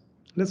less.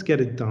 Let's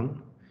get it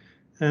done.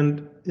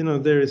 And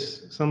there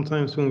is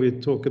sometimes when we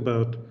talk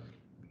about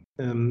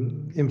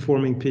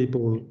informing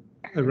people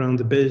around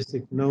the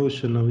basic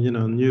notion of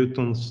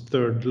Newton's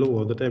third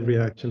law, that every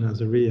action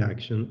has a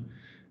reaction.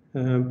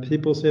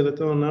 People say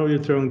that, oh, now you're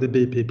throwing the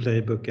BP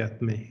playbook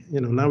at me.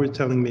 Now you're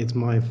telling me it's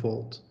my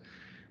fault.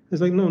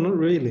 It's like, no, not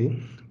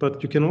really.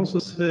 But you can also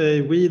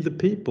say we the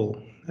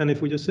people. And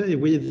if we just say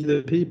we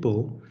the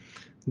people,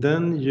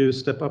 then you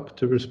step up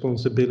to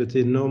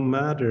responsibility no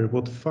matter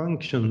what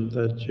function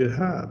that you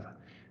have.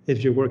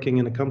 If you're working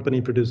in a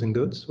company producing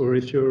goods, or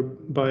if you're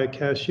by a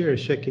cashier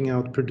checking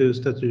out produce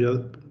that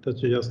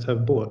you just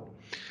have bought.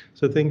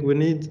 So I think we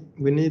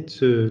need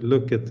to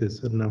look at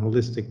this in a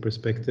holistic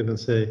perspective and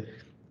say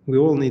we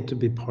all need to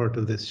be part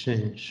of this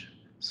change.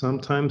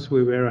 Sometimes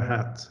we wear a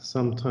hat,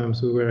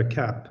 sometimes we wear a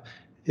cap.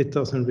 It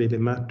doesn't really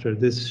matter.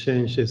 This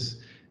change is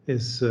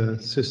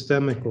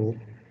systemical,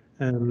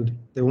 and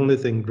the only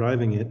thing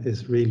driving it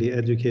is really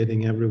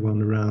educating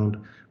everyone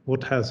around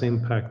what has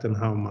impact and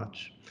how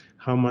much.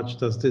 How much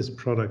does this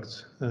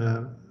product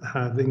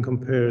have in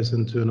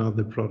comparison to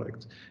another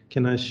product?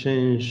 Can I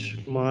change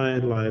my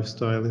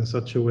lifestyle in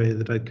such a way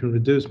that I can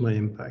reduce my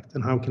impact?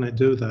 And how can I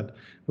do that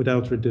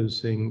without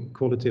reducing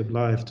quality of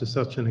life to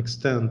such an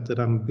extent that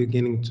I'm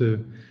beginning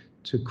to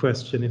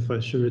question if I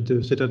should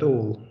reduce it at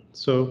all?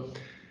 So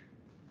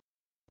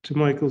to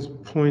Michael's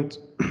point,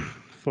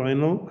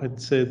 final,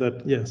 I'd say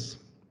that yes,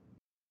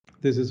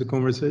 this is a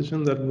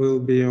conversation that will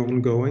be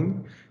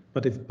ongoing,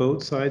 but if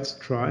both sides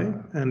try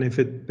and if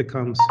it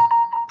becomes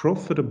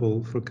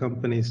profitable for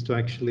companies to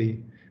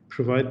actually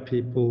provide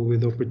people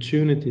with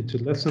opportunity to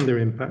lessen their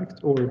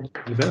impact or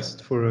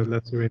invest for a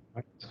lesser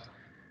impact,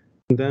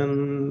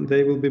 then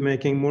they will be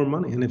making more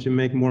money. And if you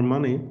make more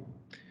money,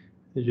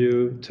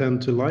 you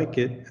tend to like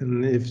it.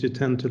 And if you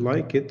tend to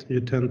like it,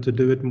 you tend to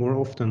do it more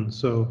often.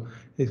 So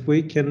if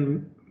we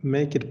can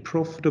make it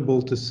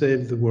profitable to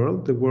save the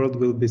world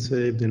will be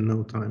saved in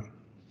no time.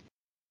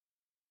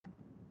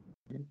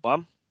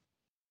 Juan?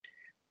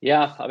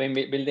 Yeah, I mean,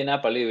 building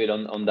up a little bit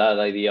on that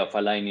idea of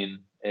aligning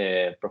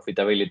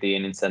profitability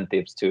and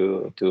incentives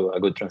to a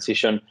good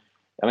transition.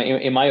 I mean,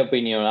 in my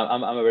opinion,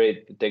 I'm a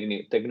very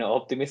techno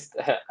optimist.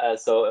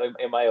 So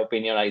in my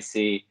opinion, I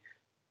see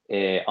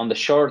on the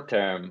short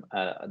term,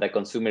 the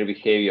consumer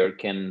behavior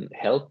can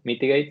help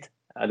mitigate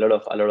a lot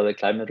of the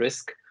climate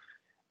risk.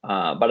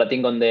 But I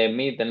think on the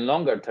mid and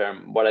longer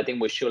term, what I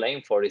think we should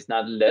aim for is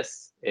not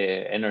less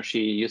energy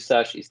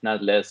usage, it's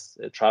not less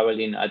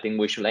traveling. I think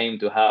we should aim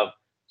to have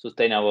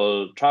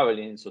sustainable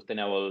traveling,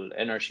 sustainable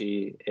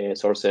energy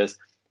sources.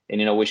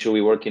 And, we should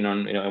be working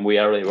on, and we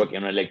are already working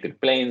on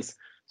electric planes.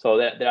 So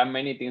there are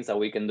many things that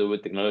we can do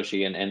with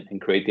technology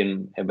and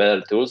creating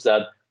better tools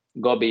that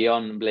go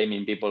beyond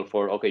blaming people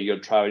for, okay, you're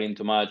traveling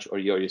too much or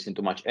you're using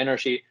too much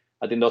energy.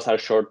 I think those are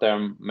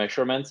short-term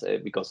measurements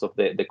because of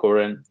the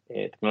current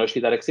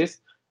technology that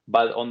exists.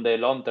 But on the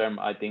long term,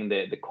 I think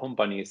the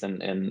companies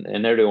and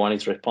everyone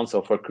is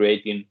responsible for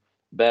creating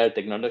better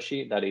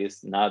technology that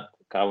is not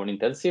carbon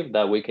intensive,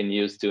 that we can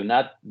use to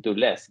not do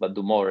less, but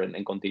do more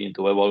and continue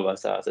to evolve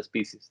as a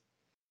species.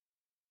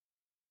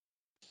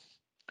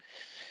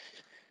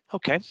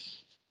 Okay.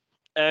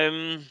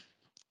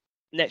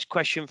 Next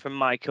question from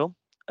Michael.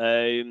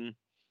 And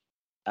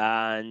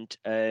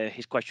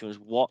his question was,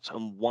 what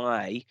and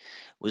why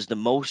was the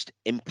most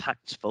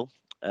impactful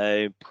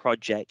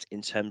project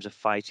in terms of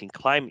fighting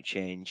climate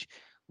change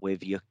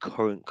with your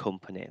current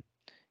company?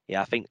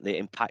 Yeah, I think the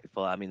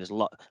impactful, I mean, there's a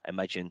lot. I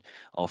imagine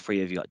all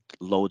three of you got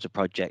loads of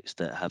projects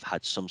that have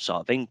had some sort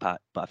of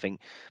impact, but I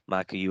think,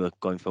 Michael, you were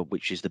going for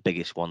which is the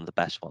biggest one, the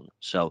best one.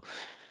 So,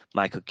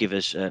 Michael, give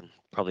us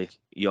probably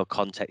your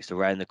context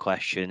around the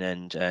question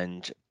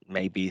and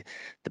maybe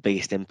the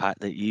biggest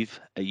impact that you've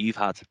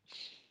had.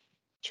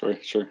 Sure.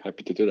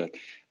 Happy to do that.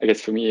 I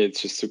guess for me,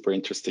 it's just super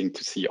interesting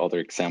to see other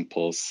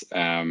examples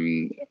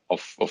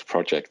of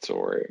projects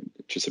or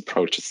just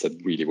approaches that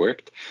really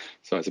worked.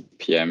 So as a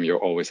PM,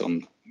 you're always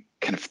on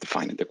kind of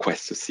defining the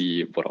quest to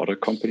see what other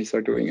companies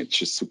are doing. It's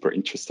just super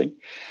interesting.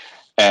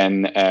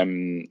 And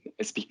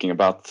speaking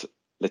about,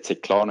 let's say,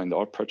 Klarna and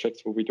our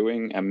projects, what we're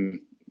doing,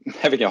 I'm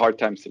having a hard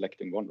time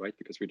selecting one, right?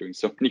 Because we're doing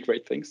so many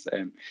great things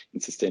in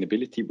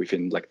sustainability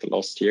within like the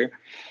last year.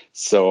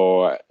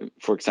 So,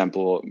 for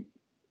example,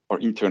 our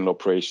internal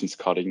operations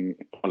cutting,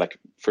 or like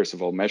first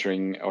of all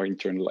measuring our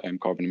internal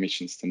carbon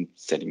emissions, then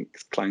setting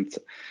clients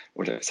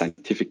or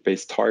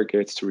scientific-based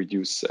targets to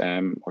reduce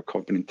our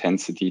carbon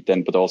intensity,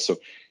 then but also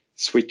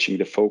switching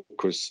the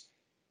focus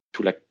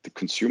to like the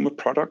consumer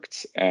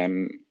products,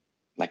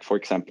 like for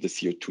example the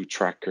CO2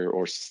 tracker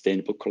or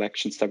sustainable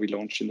collections that we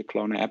launched in the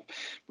Klarna app.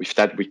 With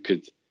that, we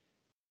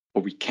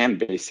can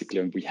basically,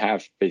 and we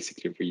have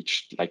basically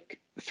reached like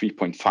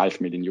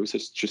 3.5 million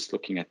users just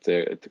looking at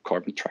the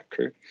carbon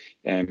tracker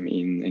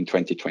in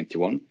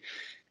 2021.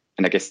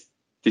 And I guess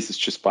this is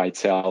just by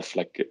itself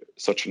like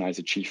such a nice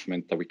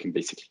achievement that we can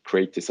basically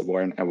create this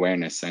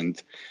awareness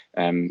and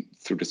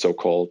through the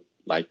so-called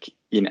like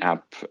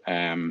in-app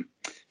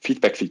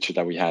feedback feature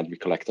that we had. We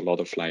collect a lot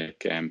of like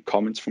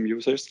comments from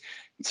users,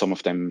 and some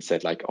of them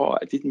said like, oh,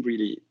 I didn't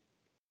really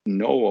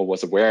know or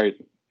was aware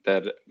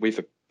that with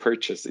a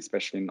purchase,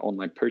 especially an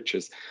online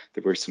purchase,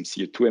 there were some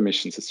CO2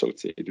 emissions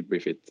associated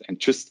with it. And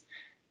just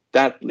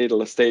that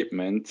little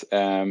statement,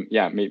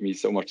 made me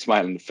so much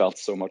smile and felt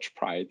so much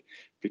pride,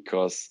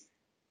 because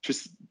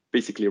just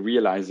basically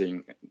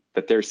realizing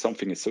that there's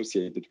something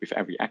associated with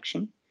every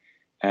action,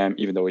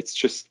 even though it's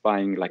just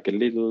buying like a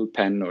little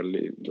pen or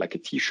like a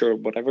t-shirt or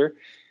whatever,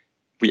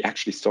 we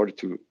actually started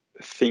to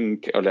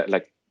think, or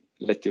like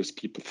let those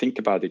people think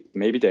about it.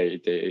 Maybe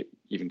they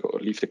even go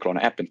leave the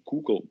Klarna app and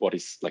Google what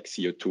is like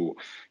CO2.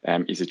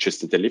 Is it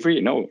just a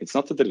delivery? No, it's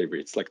not a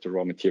delivery. It's like the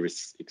raw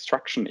materials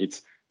extraction.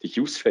 It's the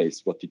use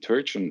phase. What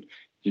detergent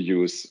you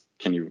use?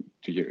 Do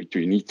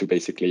you need to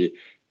basically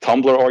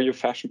tumbler all your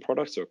fashion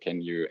products, or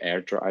can you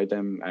air dry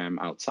them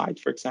outside,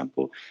 for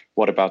example?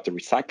 What about the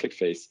recycling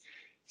phase?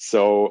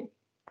 So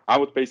I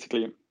would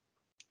basically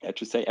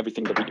to say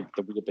everything that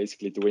we are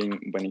basically doing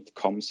when it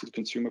comes to the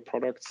consumer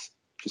products,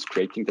 just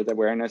creating that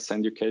awareness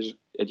and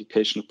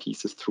educational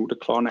pieces through the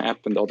Klarna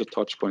app and other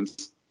touch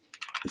points,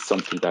 is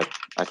something that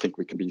I think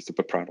we can be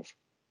super proud of.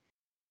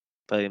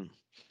 Brilliant.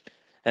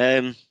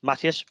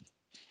 Matthias?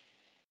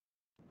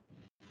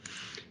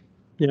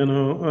 Yeah,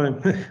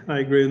 no, I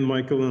agree with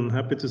Michael, and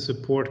happy to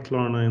support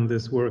Klarna in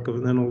this work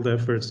and all the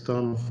efforts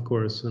done, of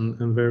course, and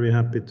very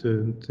happy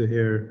to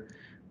hear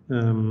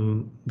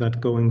that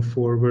going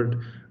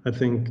forward. I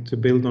think to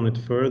build on it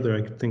further,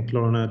 I think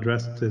Klarna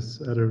addressed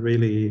this in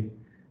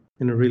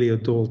a really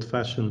adult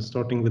fashion,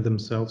 starting with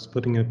themselves,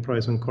 putting a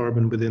price on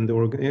carbon within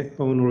the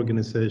own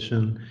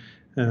organization,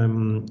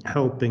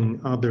 helping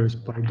others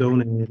by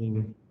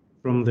donating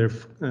from their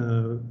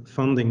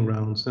funding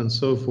rounds and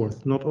so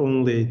forth, not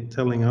only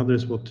telling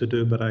others what to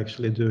do, but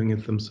actually doing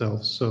it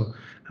themselves. So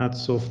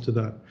hats off to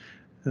that.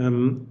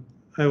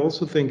 I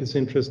also think it's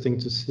interesting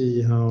to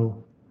see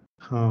how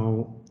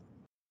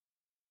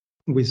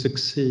we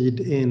succeed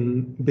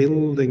in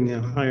building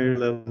a higher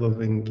level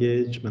of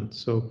engagement.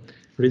 So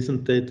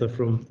recent data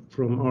from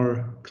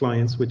our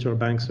clients, which are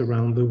banks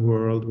around the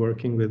world,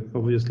 working with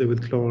obviously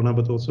with Klarna,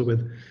 but also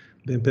with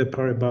BNP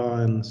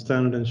Paribas and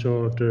Standard &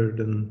 Chartered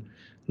and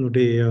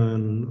Nordea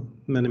and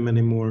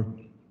many more.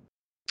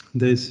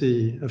 They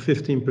see a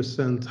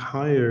 15%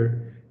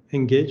 higher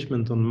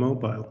engagement on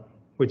mobile,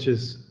 which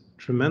is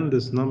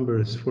tremendous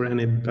numbers for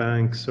any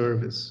bank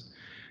service.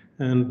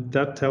 And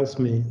that tells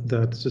me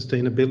that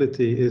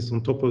sustainability is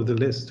on top of the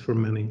list for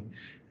many.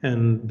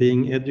 And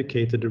being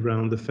educated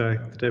around the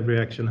fact that every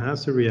action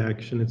has a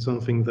reaction, it's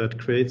something that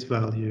creates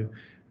value,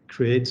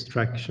 creates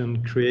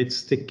traction, creates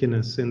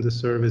stickiness in the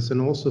service,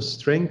 and also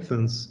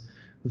strengthens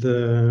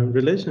the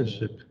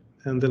relationship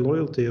and the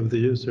loyalty of the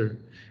user,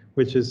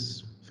 which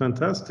is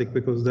fantastic,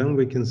 because then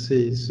we can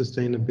see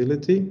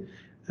sustainability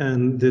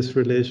and this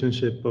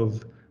relationship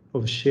of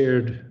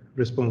shared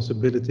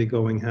responsibility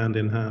going hand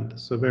in hand.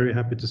 So very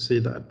happy to see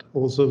that.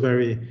 Also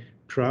very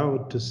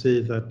proud to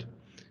see that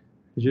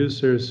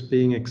users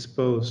being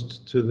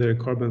exposed to their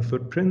carbon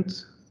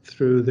footprint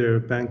through their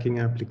banking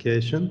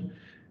application.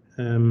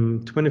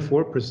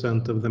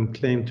 24% of them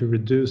claim to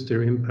reduce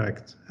their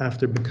impact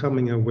after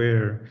becoming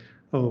aware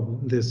of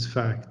this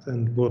fact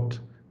and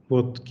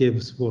what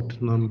gives what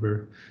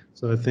number.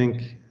 So I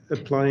think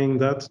applying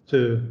that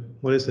to,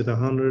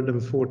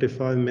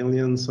 145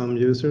 million some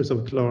users of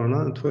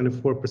Klarna, and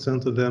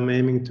 24% of them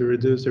aiming to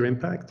reduce their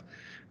impact,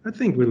 I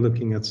think we're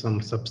looking at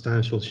some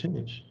substantial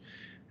change.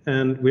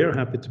 And we are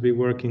happy to be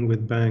working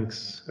with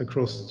banks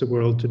across the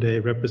world today,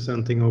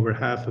 representing over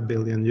 500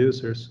 million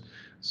users.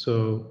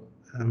 So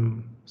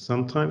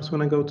sometimes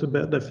when I go to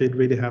bed, I feel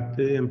really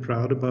happy and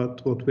proud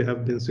about what we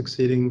have been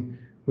succeeding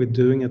with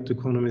doing at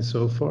Economy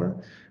so far.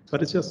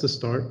 But it's just a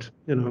start.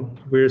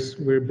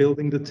 We're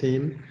building the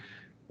team,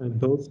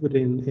 both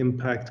within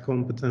impact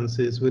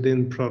competencies,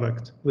 within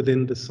product,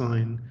 within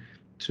design,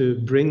 to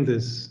bring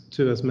this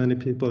to as many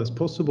people as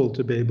possible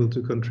to be able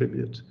to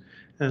contribute.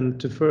 And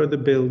to further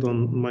build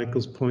on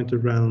Michael's point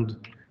around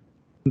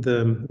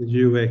the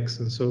UX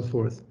and so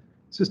forth,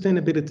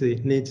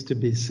 sustainability needs to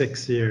be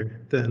sexier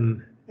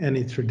than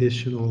any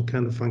traditional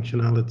kind of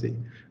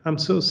functionality. I'm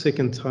so sick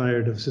and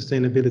tired of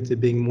sustainability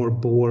being more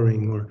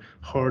boring or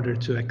harder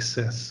to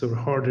access or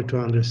harder to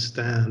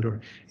understand,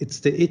 or it's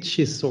the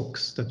itchy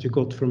socks that you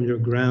got from your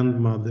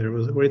grandmother,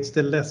 or it's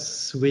the less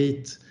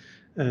sweet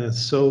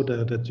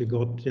soda that you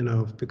got,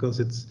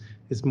 because it's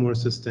more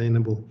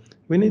sustainable.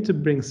 We need to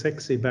bring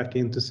sexy back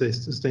into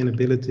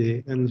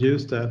sustainability and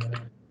use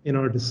that in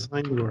our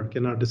design work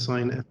and our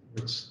design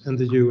efforts and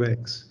the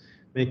UX,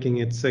 making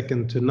it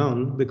second to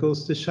none,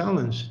 because the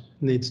challenge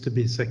needs to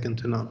be second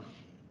to none.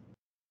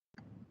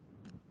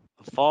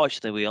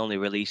 Unfortunately, we only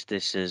released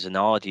this as an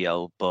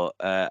audio, but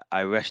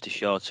I rest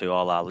assured to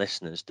all our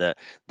listeners that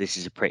this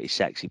is a pretty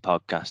sexy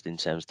podcast in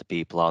terms of the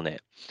people on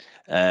it.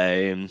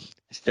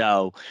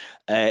 So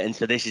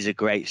this is a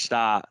great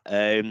start.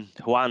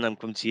 Juan, I'm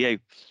coming to you.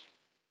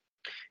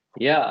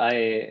 Yeah,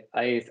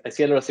 I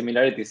see a lot of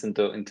similarities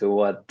into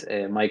what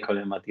Michael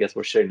and Matthias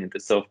were sharing.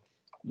 So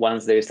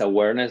once there is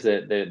awareness,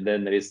 then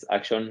there is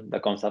action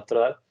that comes after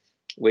that.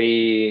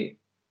 We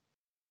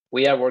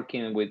are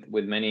working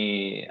with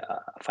many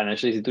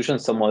financial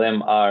institutions. Some of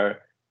them are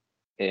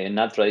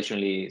not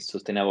traditionally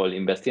sustainable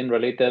investing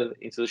related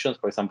institutions.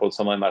 For example,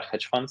 some of them are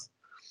hedge funds.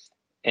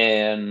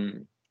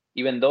 And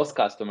even those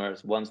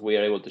customers, once we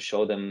are able to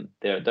show them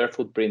their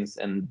footprints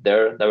and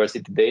their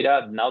diversity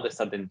data, now they're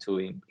starting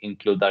to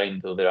include that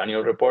into their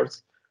annual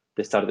reports.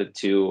 They started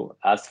to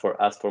ask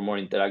for more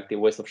interactive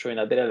ways of showing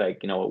that data, like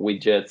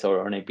widgets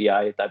or an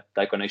API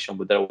that connection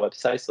with their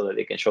website, so that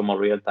they can show more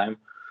real time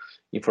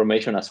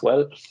information as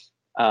well.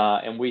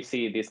 And we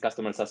see these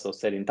customers also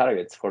setting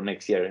targets for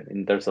next year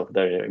in terms of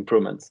their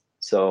improvements.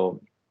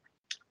 So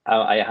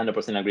I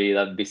 100% agree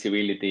that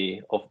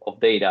visibility of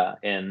data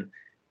and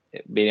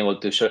being able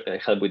to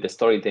help with the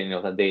storytelling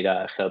of that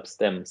data helps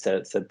them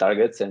set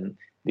targets. And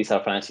these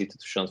are financial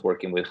institutions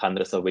working with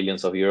hundreds of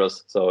billions of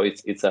euros. So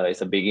it's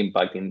a big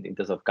impact in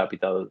terms of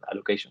capital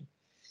allocation.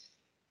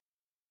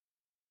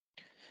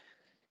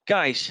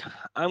 Guys,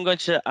 I'm going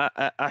to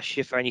ask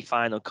you for any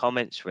final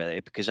comments, really,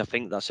 because I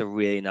think that's a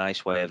really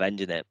nice way of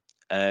ending it.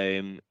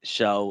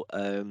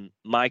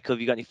 Michael, have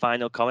you got any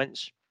final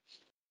comments?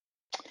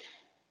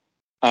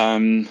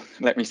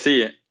 Let me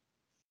see.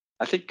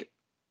 I think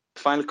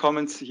final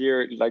comments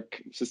here,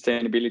 like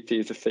sustainability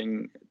is a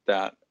thing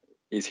that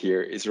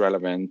is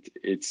relevant.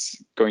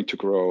 It's going to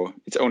grow.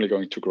 It's only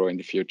going to grow in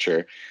the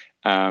future.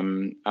 I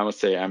must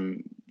say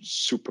I'm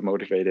super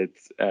motivated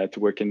to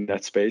work in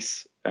that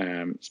space,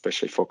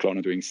 especially for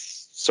Klarna doing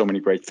so many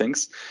great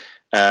things.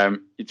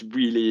 It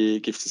really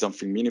gives you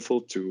something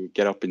meaningful to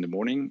get up in the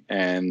morning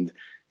and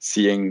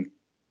seeing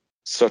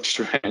such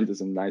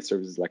tremendous and nice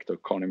services like the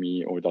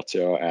economy or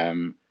Dacia.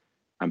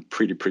 I'm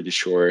pretty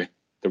sure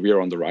that we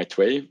are on the right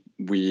way.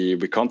 We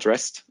can't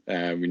rest.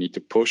 We need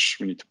to push.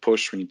 We need to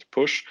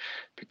push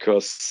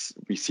because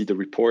we see the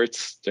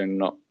reports. They're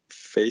not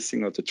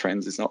facing, or the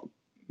trends is not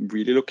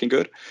really looking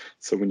good.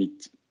 So we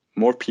need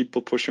more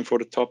people pushing for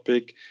the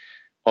topic.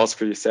 Ask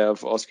for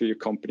yourself, ask for your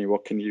company,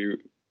 what can you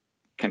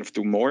kind of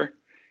do more?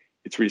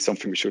 It's really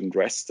something we shouldn't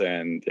rest.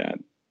 And yeah,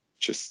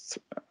 just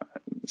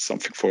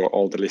something for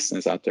all the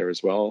listeners out there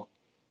as well.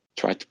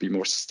 Try to be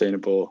more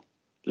sustainable.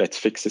 Let's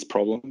fix this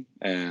problem,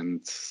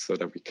 and so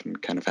that we can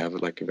kind of have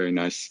like a very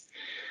nice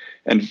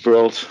and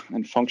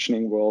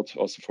functioning world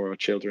also for our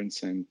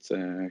children's and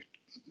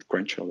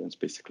grandchildren's,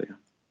 basically.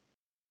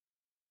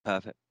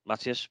 Perfect.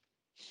 Matthias?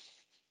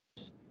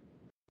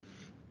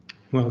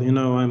 Well,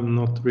 I'm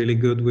not really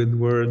good with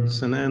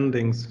words and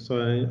endings,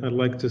 so I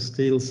like to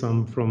steal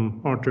some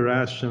from Arthur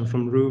Ashe and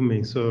from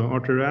Rumi. So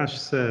Arthur Ashe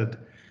said,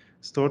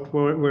 start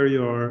where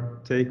you are,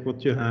 take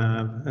what you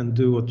have, and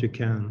do what you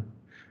can.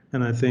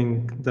 And I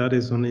think that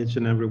is on each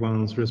and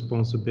everyone's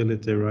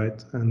responsibility,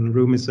 right? And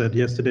Rumi said,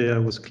 yesterday I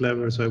was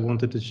clever, so I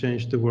wanted to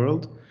change the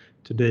world.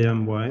 Today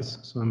I'm wise,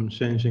 so I'm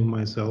changing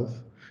myself.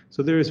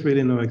 So there is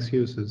really no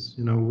excuses.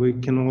 We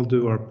can all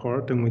do our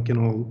part, and we can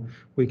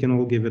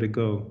all give it a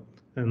go.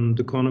 And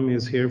the economy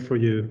is here for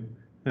you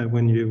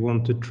when you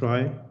want to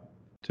try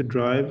to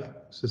drive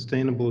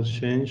sustainable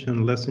change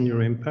and lessen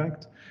your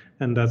impact.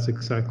 And that's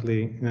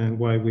exactly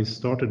why we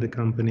started the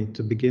company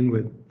to begin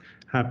with.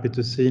 Happy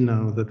to see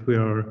now that we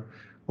are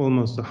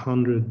almost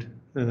 100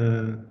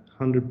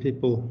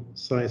 people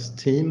sized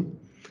team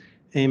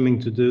aiming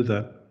to do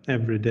that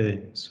every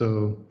day.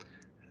 So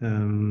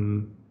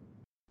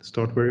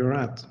start where you're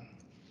at.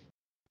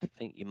 I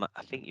think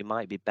you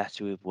might be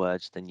better with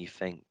words than you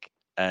think.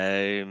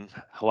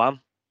 Juan?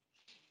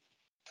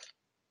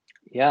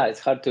 Yeah, it's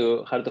hard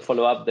to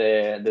follow up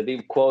the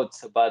deep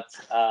quotes, but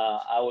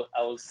I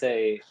will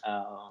say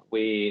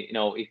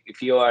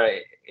if you are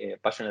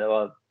passionate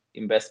about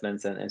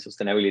investments and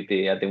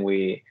sustainability, I think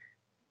we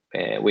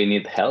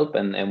need help,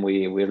 and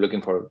we're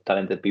looking for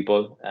talented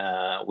people.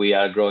 We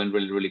are growing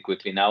really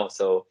quickly now,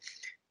 so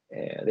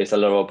there's a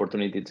lot of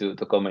opportunity to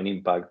come and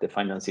impact the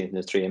financing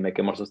industry and make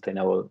it more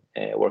sustainable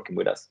working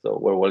with us. So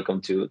we're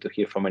welcome to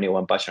hear from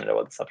anyone passionate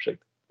about the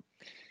subject.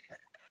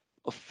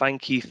 Well,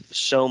 thank you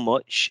so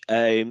much.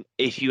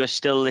 If you are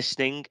still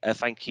listening,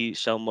 thank you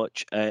so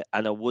much. And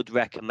I would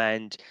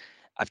recommend,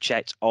 I've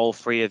checked, all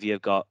three of you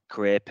have got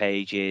career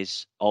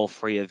pages. All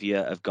three of you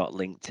have got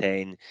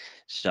LinkedIn.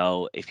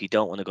 So if you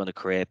don't want to go on a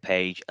career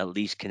page, at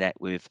least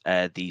connect with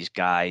these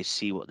guys,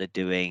 see what they're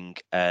doing.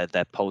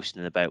 They're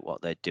posting about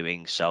what they're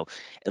doing. So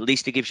at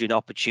least it gives you an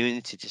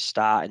opportunity to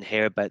start and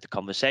hear about the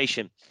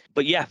conversation.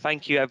 But yeah,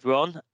 thank you, everyone.